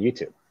favor on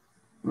YouTube.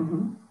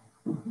 Mm-hmm.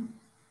 Mm-hmm.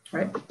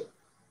 Right.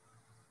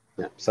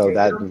 Yeah, so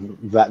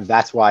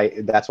that's why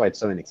it's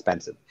so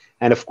inexpensive.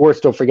 And of course,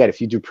 don't forget, if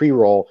you do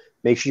pre-roll,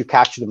 make sure you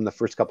capture them in the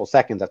first couple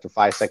seconds. After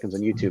 5 seconds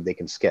on YouTube, they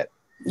can skip.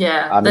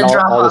 Yeah, the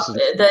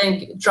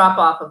drop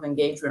off of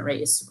engagement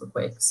rate is super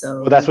quick.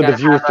 So that's what the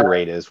view-through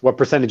rate is. What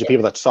percentage of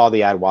people that saw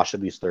the ad watched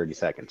at least 30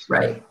 seconds?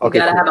 Right. Okay.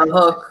 You gotta have a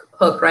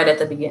hook right at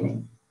the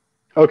beginning.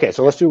 Okay,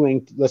 so let's go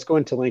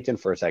into LinkedIn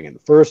for a second.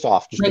 First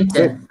off, just a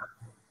quick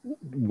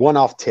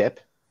one-off tip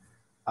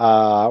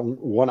about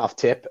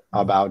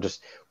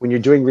just when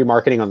you're doing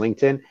remarketing on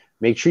LinkedIn,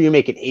 make sure you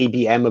make an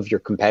ABM of your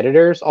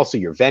competitors, also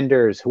your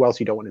vendors, who else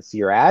you don't want to see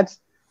your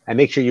ads, and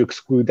make sure you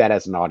exclude that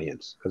as an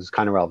audience because it's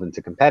kind of relevant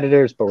to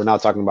competitors, but we're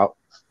not talking about,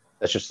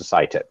 that's just a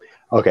side tip.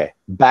 Okay,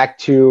 back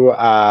to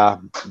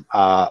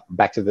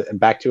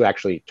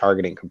actually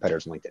targeting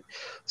competitors on LinkedIn.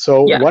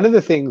 So one of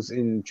the things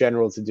in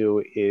general to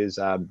do is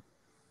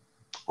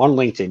on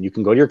LinkedIn, you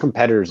can go to your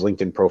competitors'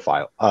 LinkedIn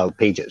profile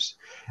pages,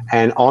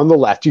 and on the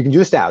left, you can do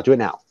this now. Do it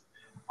now.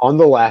 On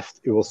the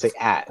left, it will say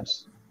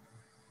ads,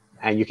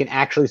 and you can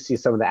actually see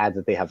some of the ads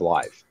that they have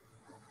live.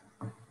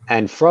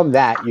 And from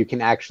that, you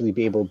can actually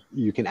be able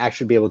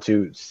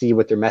to see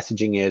what their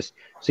messaging is.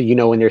 So you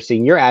know when they're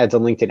seeing your ads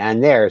on LinkedIn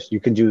and theirs, you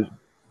can do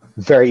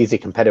very easy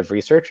competitive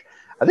research.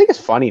 I think it's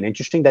funny and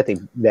interesting that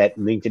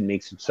LinkedIn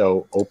makes it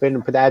so open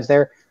and put ads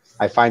there.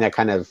 I find that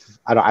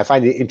I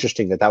find it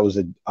interesting that was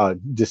a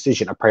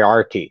decision, a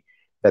priority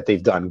that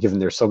they've done, given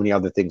there's so many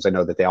other things I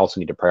know that they also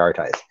need to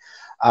prioritize.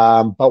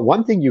 But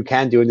one thing you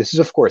can do, and this is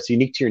of course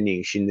unique to your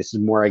niche, and this is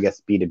more, I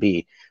guess,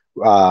 B2B,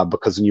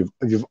 because when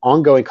you've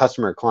ongoing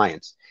customer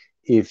clients,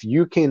 if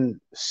you can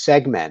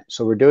segment,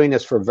 so we're doing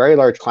this for a very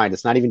large client,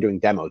 it's not even doing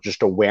demos,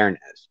 just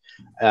awareness.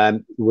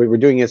 What we're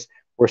doing is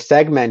we're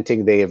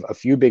segmenting. They have a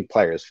few big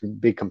players,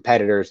 big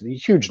competitors,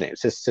 huge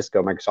names,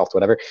 Cisco, Microsoft,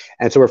 whatever.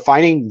 And so we're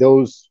finding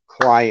those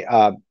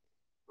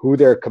who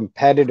their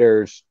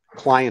competitors'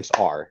 clients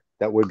are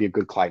that would be a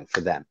good client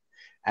for them.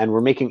 And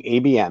we're making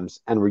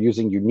ABMs, and we're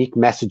using unique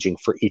messaging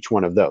for each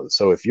one of those.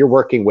 So if you're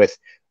working with,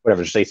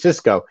 whatever, say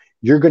Cisco,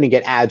 you're going to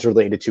get ads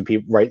related to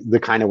people, right? The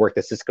kind of work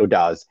that Cisco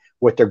does,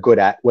 what they're good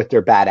at, what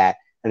they're bad at,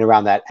 and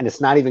around that. And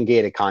it's not even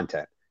gated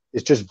content.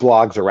 It's just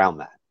blogs around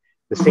that.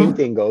 The same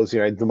thing goes, the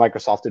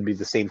Microsoft would be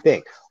the same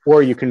thing.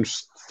 Or you can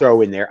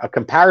throw in there a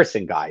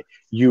comparison guide,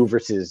 you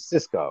versus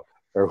Cisco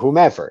or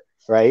whomever,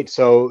 right?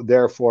 So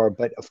therefore,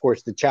 but of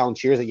course, the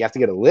challenge here is that you have to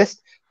get a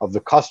list of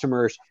the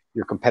customers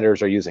your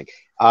competitors are using,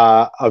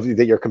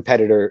 your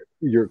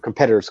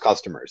competitors'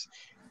 customers.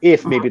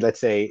 If maybe,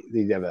 let's say,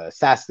 they have a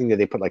SaaS thing that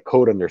they put like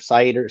code on their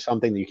site or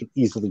something, that you can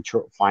easily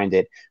find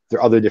it. There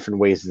are other different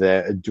ways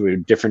that do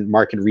different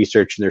market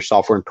research, and there's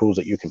software and tools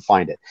that you can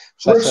find it.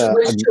 So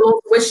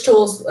which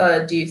tools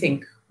do you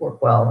think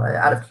work well,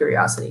 out of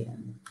curiosity?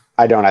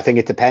 I don't. I think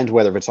it depends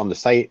whether it's on the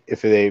site.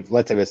 If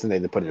let's say it's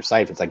something they put on their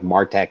site, if it's like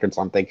MarTech or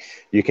something,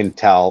 you can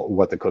tell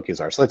what the cookies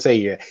are. So let's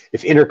say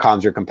if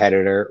Intercom's your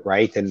competitor,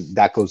 right, and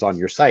that goes on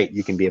your site,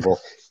 you can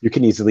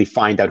easily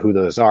find out who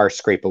those are,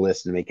 scrape a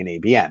list, and make an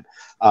ABM.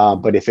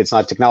 But if it's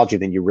not technology,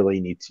 then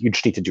you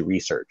just need to do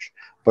research.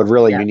 But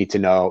really, you need to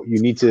know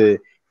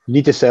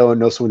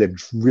know someone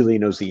that really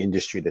knows the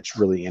industry, that's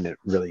really in it,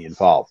 really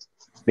involved.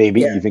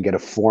 Maybe even get a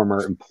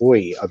former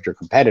employee of your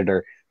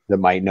competitor that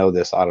might know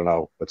this. I don't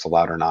know what's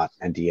allowed or not,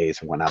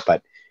 NDAs and whatnot,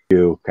 but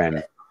you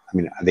can I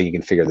mean, I think you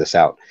can figure this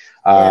out.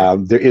 Yeah.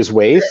 There is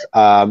ways.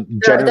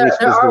 Generally,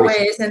 There are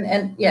ways,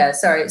 and yeah,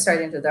 sorry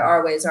to interrupt. There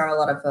are ways. There are a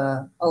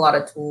lot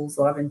of tools,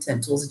 a lot of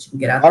intent tools that you can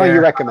get out Why there. don't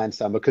you recommend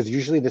some? Because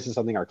usually this is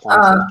something our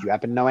clients use. Do you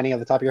happen to know any off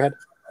the top of your head?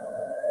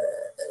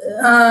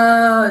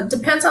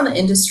 Depends on the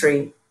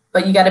industry,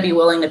 but you got to be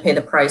willing to pay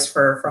the price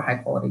for high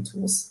quality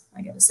tools,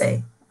 I got to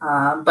say.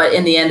 But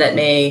in the end, that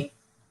may,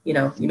 you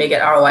may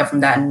get ROI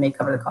from that and may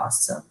cover the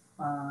cost. So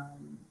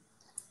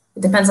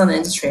it depends on the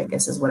industry, I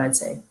guess, is what I'd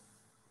say.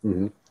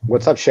 Mm-hmm.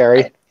 What's up,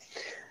 Sherry? Say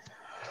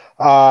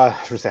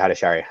hi to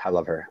Sherry. I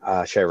love her.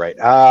 Sherry, right?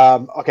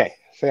 Okay,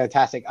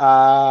 fantastic.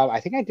 I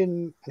think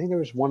there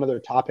was one other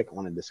topic I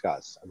want to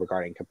discuss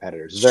regarding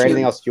competitors. Is there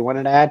anything else you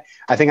wanted to add?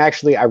 I think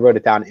actually I wrote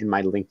it down in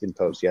my LinkedIn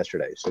post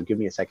yesterday. So give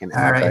me a second.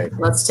 All right,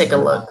 let's take a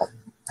look.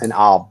 And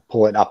I'll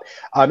pull it up.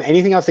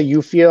 Anything else that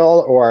you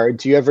feel, or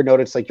do you ever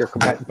notice like your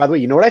competitor? By the way,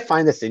 you know what I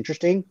find this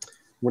interesting?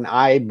 When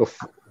I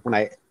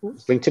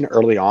LinkedIn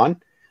early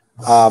on,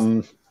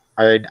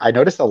 I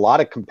noticed a lot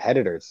of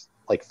competitors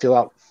like fill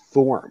out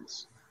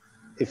forms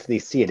if they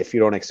see it, if you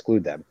don't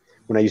exclude them.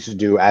 When I used to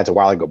do ads a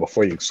while ago,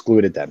 before you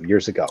excluded them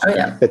years ago,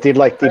 that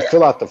they'd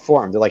fill out the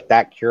form. They're like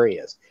that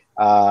curious,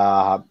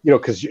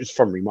 because it's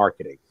from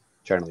remarketing,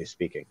 generally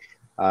speaking.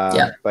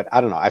 But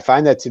I don't know. I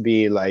find that to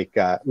be like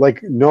no, I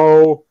don't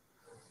know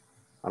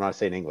how to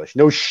say it in English.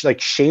 No, like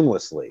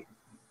shamelessly.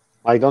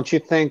 Like, don't you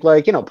think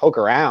poke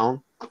around?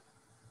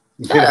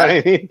 You know what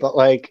I mean? But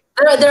like,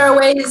 there are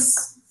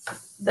ways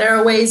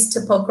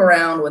to poke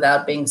around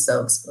without being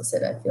so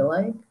explicit, I feel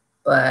like,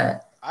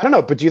 but. I don't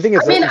know, but do you think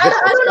it's? I mean, I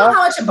don't know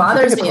how much it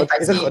bothers me.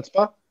 Is it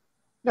chutzpah?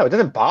 No, it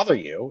doesn't bother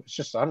you. It's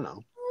just, I don't know.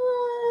 No,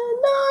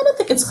 I don't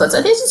think it's chutzpah.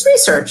 I think it's just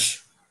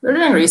research. They're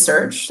doing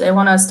research. They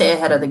want to stay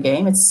ahead of the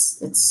game.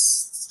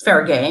 It's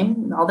fair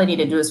game. All they need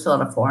to do is fill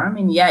out a form.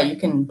 And yeah, you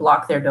can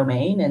block their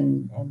domain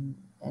and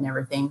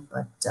everything,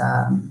 but.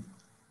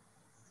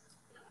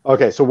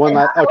 Okay, so one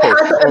last. Okay,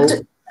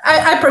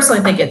 I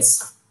personally think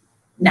it's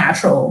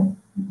natural.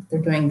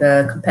 They're doing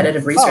the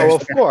competitive research. Oh,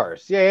 of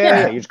course.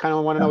 Yeah. You just kind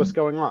of want to know what's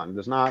going on.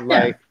 There's not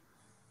like,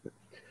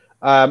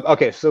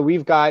 okay, so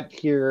we've got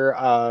here,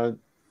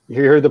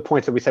 here are the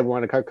points that we said we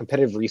want to cover: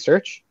 competitive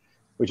research,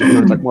 which you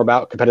want to talk more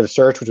about; competitive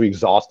search, which we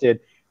exhausted;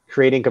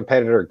 creating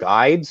competitor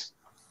guides.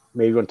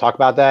 Maybe you want to talk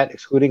about that.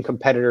 Excluding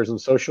competitors on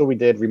social, we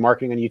did.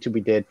 Remarketing on YouTube,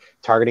 we did.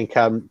 Targeting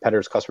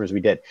competitors, customers, we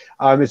did.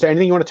 Is there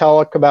anything you want to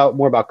talk about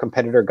more about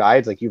competitor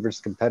guides, like you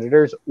versus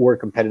competitors, or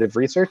competitive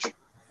research?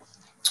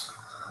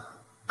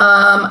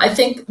 I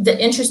think the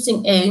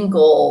interesting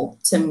angle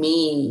to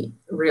me,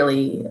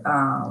 really,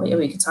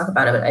 we could talk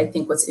about it, but I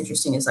think what's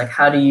interesting is like,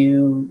 how do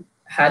you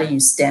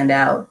stand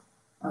out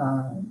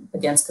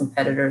against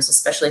competitors,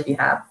 especially if you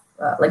have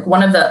like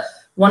one of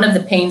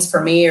the pains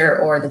for me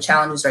or the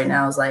challenges right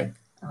now is like,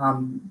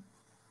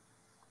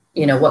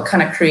 what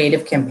kind of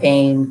creative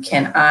campaign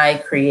can I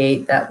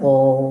create that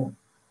will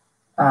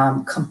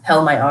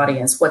compel my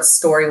audience? What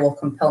story will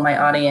compel my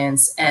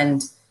audience?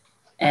 And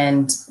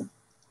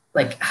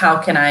like, how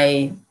can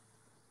I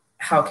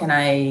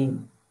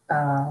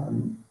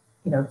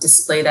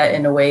display that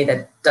in a way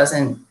that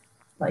doesn't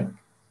like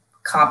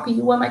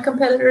copy what my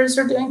competitors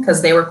are doing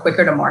because they were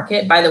quicker to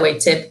market. By the way,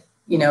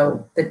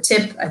 the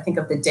tip I think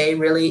of the day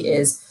really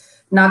is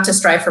not to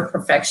strive for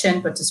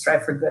perfection, but to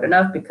strive for good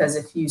enough, because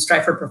if you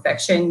strive for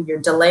perfection, you're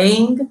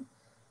delaying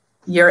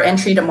your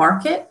entry to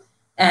market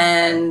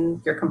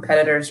and your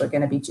competitors are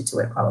going to beat you to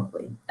it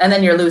probably. And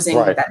then you're losing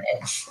that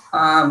edge.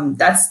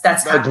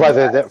 That's why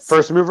the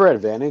first mover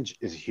advantage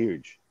is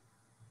huge.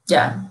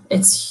 Yeah,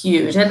 it's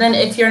huge. And then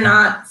if you're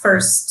not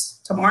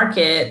first to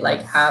market,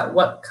 like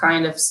what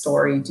kind of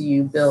story do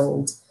you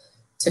build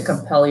to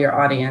compel your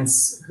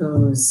audience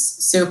who's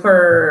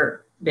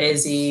super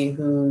busy,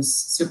 who's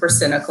super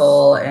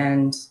cynical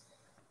and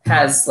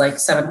has like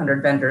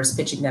 700 vendors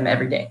pitching them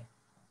every day?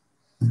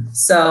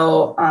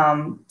 So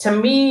to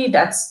me,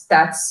 that's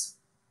kind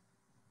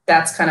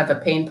of a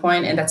pain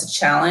point, and that's a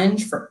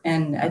challenge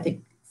and I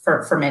think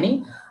for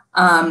many.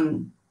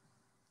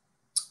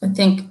 I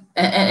think,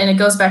 and it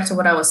goes back to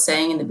what I was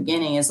saying in the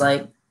beginning, is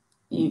like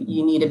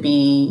you need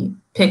to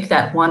pick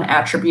that one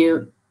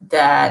attribute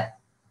that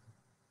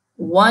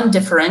one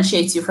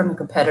differentiates you from a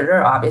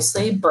competitor,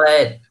 obviously,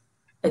 but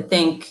I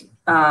think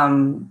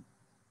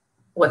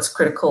what's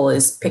critical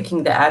is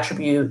picking the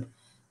attribute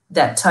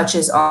that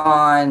touches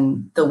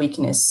on the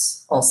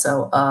weakness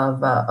also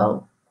of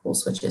cool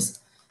switches,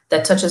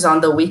 that touches on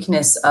the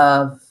weakness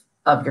of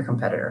your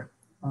competitor.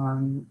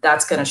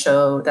 That's going to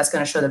show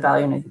the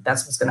value, and I think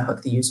that's what's going to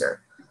hook the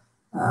user.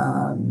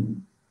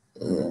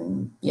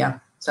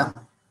 So,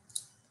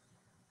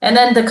 and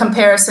then the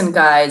comparison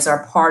guides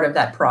are part of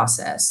that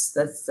process.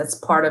 That's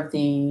part of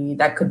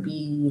that could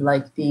be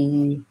like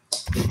the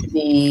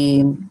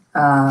main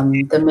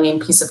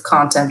piece of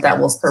content that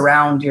will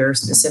surround your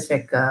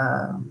specific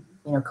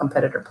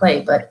competitor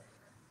play. But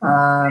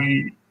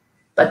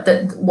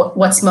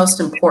what's most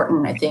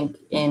important, I think,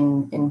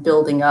 in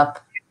building up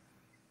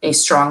a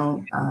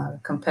strong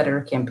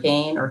competitor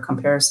campaign or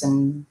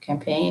comparison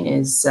campaign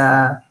is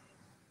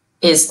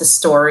is the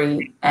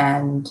story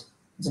and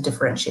the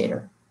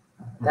differentiator,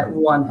 that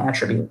one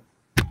attribute.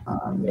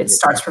 It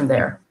starts from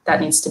there. That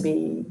needs to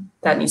be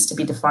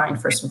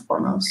defined first and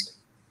foremost.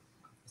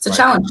 It's a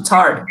challenge. It's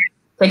hard. It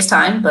takes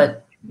time,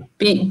 but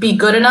be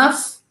good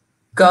enough.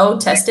 Go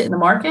test it in the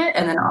market,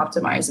 and then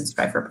optimize and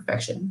strive for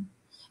perfection.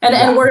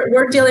 And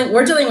we're dealing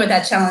with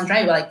that challenge,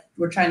 right?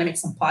 We're trying to make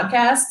some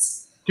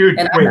podcasts. Dude,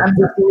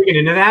 before we get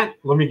into that,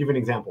 let me give an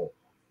example.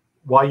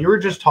 While you were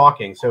just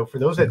talking, so for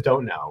those that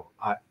don't know,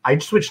 I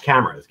switched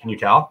cameras. Can you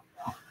tell?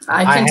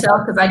 I can tell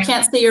because I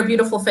can't see your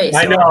beautiful face.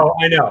 I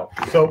know.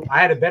 So I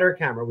had a better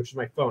camera, which is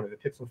my phone, the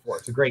Pixel 4.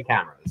 It's a great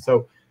camera.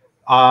 So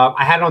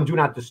I had it on Do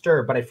Not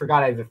Disturb, but I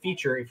forgot I have a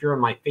feature. If you're on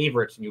my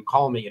favorites and you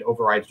call me, it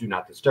overrides Do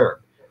Not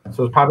Disturb.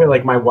 So it's probably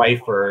like my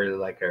wife or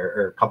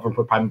a couple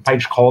of probably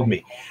just called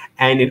me,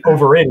 and it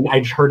overridden. I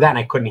just heard that and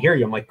I couldn't hear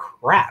you. I'm like,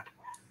 crap.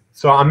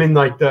 So I'm in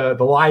like the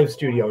live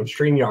studio in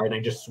StreamYard, and I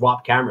just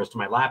swapped cameras to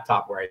my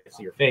laptop where I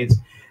see your face,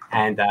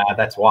 and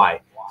that's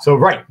why. So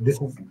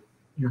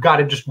you got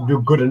to just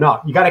do good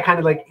enough. You got to kind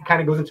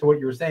of goes into what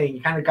you were saying.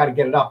 You kind of got to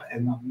get it up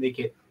and make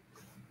it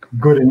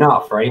good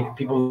enough, right?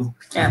 People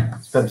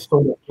spend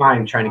so much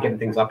time trying to get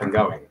things up and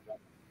going.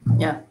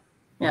 Yeah.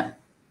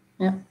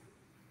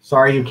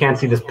 Sorry, you can't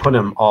see this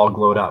punim all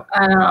glowed up.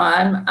 I know.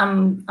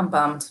 I'm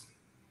bummed.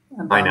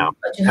 I know.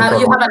 But you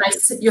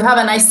have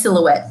a nice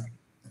silhouette.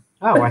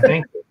 Oh, I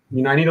think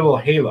I need a little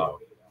halo.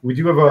 We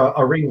do have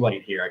a ring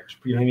light here.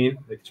 You know what I mean?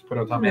 Like just put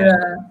on top of it.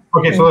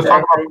 Okay, so let's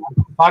talk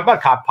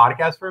about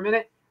podcasts for a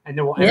minute, and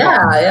then we'll end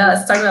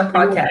let's talk about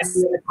podcasts.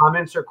 Any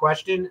comments or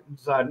questions?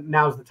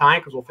 Now's the time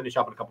because we'll finish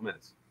up in a couple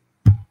minutes.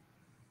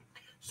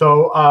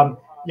 So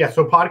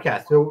so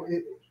podcasts. So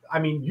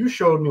you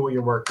showed me what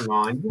you're working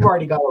on. You've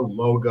already got a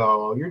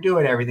logo. You're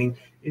doing everything.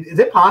 Is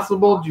it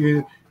possible? Have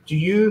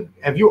you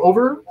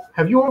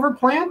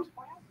overplanned?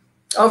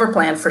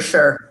 Overplanned for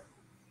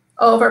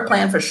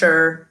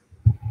sure.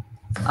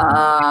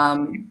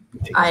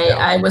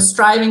 I was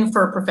striving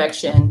for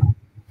perfection.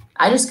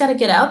 I just got to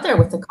get out there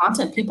with the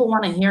content. People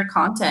want to hear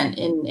content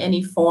in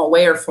any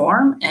way or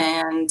form,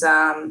 and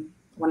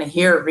want to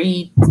hear,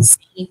 read,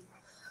 see.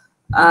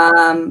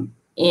 And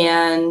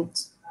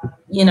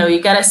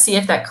you got to see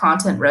if that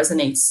content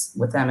resonates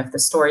with them, if the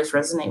stories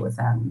resonate with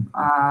them.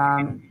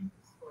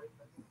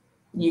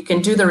 You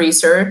can do the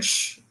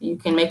research, you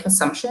can make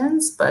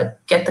assumptions,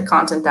 but get the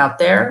content out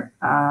there.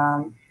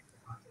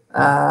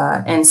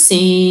 And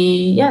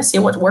see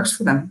what works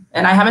for them.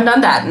 And I haven't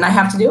done that, and I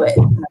have to do it.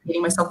 I'm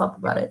beating myself up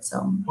about it. So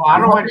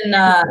I'm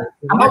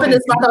hoping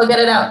this month I'll get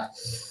it out.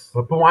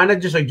 But why not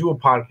just do a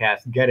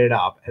podcast, get it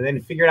up, and then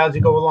figure it out as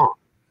you go along?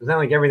 Isn't that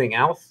like everything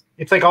else?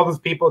 It's like all those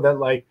people that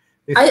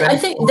I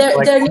think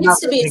there needs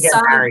to be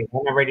some. Married,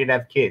 when they're ready to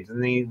have kids,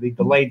 and they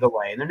delay,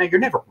 and they're you're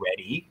never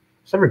ready.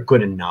 It's never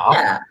good enough.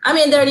 Yeah,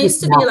 there needs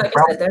to be, like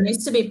I said, there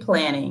needs to be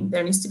planning.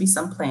 There needs to be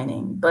some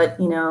planning, but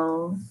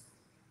you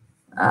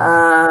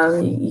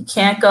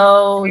can't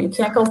go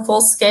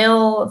full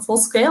scale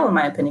in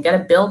my opinion. You got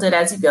to build it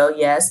as you go,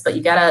 yes, but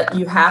you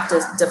have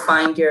to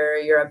define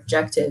your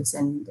objectives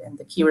and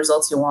the key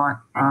results you want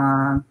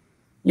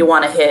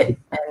to hit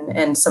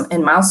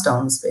and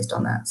milestones based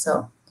on that.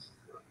 So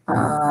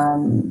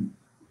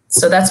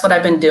that's what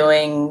I've been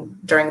doing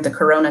during the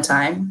Corona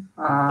time,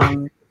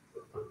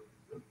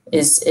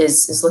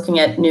 is looking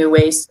at new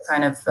ways to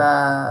kind of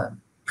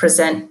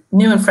present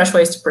new and fresh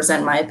ways to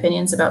present my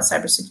opinions about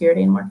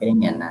cybersecurity and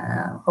marketing, and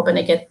hoping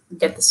to get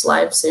this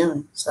live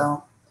soon.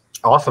 So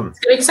awesome. It's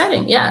gonna be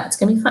exciting. Yeah, it's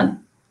gonna be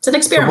fun. It's an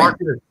experiment.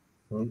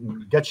 So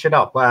get shit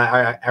up.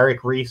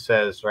 Eric Ries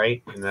says,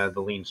 right, in the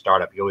lean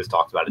startup, he always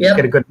talks about it. Just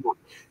get a good one.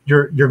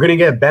 You're gonna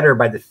get better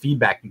by the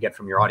feedback you get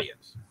from your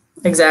audience.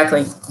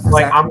 Exactly.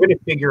 I'm gonna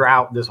figure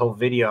out this whole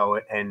video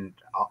and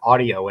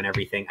audio and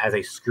everything as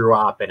I screw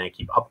up, and I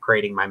keep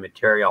upgrading my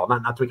material,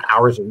 not doing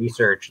hours of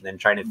research and then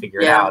trying to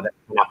figure it out.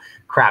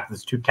 Crap, this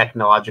is too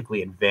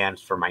technologically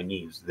advanced for my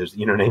needs. There's,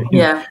 you know what I mean?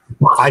 Yeah.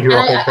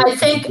 I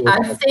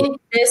think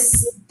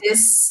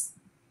this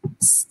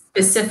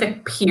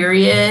specific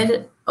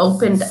period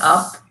opened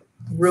up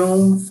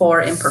room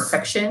for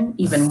imperfection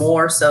even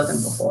more so than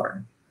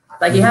before.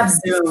 Like you have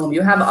Zoom,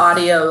 you have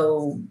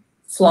audio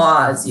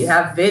flaws, you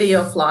have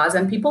video flaws,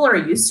 and people are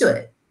used to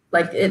it.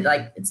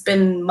 It's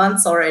been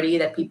months already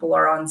that people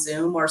are on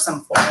Zoom or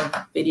some form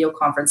of video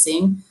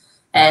conferencing,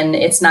 and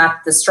it's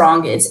not the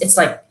strongest. It's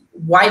like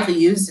widely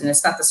used, and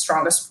it's not the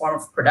strongest form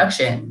of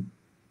production.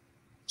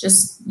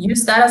 Just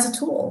use that as a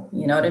tool.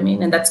 You know what I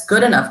mean? And that's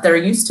good enough. They're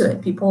used to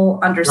it. People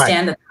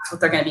understand that that's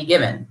what they're going to be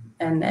given,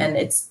 and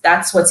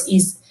that's what's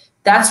easy.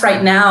 That's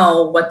right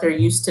now what they're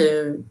used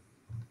to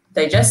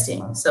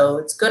digesting. So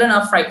it's good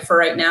enough for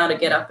right now to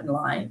get up and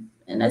live.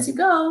 And as you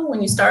go,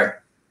 when you start,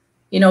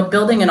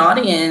 building an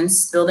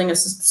audience, building a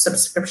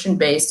subscription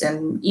based,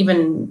 and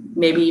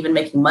maybe even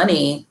making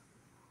money,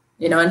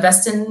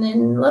 invest in a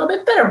little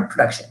bit better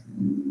production.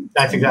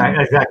 That's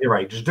exactly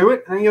right. Just do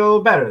it and you get a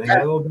little better. Then get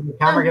a little bit of the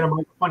camera, get a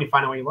microphone, you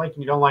find out what you like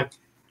and you don't like.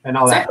 and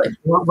all Exactly.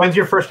 that. When's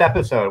your first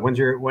episode? When's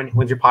your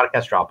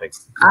podcast dropping?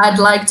 I'd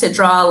like to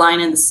draw a line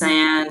in the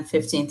sand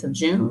 15th of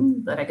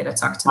June, but I got to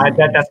talk to my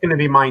that's going to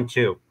be mine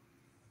too.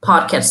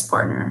 podcast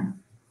partner.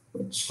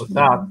 What's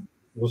up?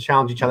 We'll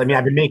challenge each other. I mean,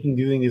 I've been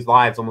doing these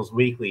lives almost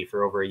weekly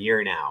for over a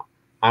year now.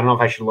 I don't know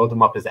if I should load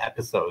them up as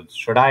episodes.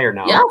 Should I or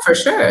no? Yeah, for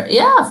sure.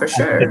 Yeah, for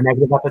sure.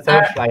 Negative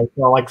episodes. Should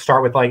I like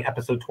start with like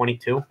episode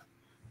 22?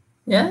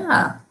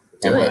 Yeah,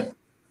 do it.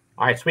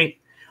 All right,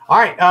 sweet. All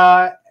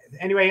right.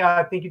 Anyway,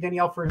 thank you,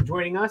 Danielle, for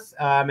joining us.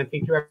 And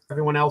thank you,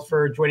 everyone else,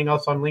 for joining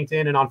us on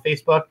LinkedIn and on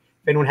Facebook.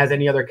 If anyone has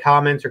any other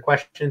comments or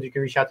questions, you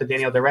can reach out to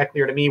Danielle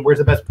directly or to me. Where's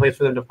the best place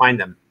for them to find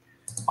them?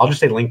 I'll just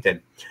say LinkedIn.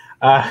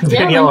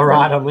 Danielle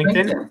Arad on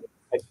LinkedIn.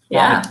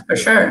 Yeah, for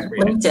sure.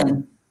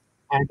 LinkedIn.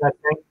 And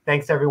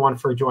thanks, everyone,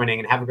 for joining.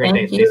 And have a great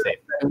day. Stay safe.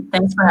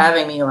 Thanks for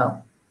having me,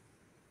 Will.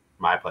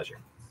 My pleasure.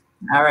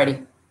 All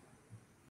righty.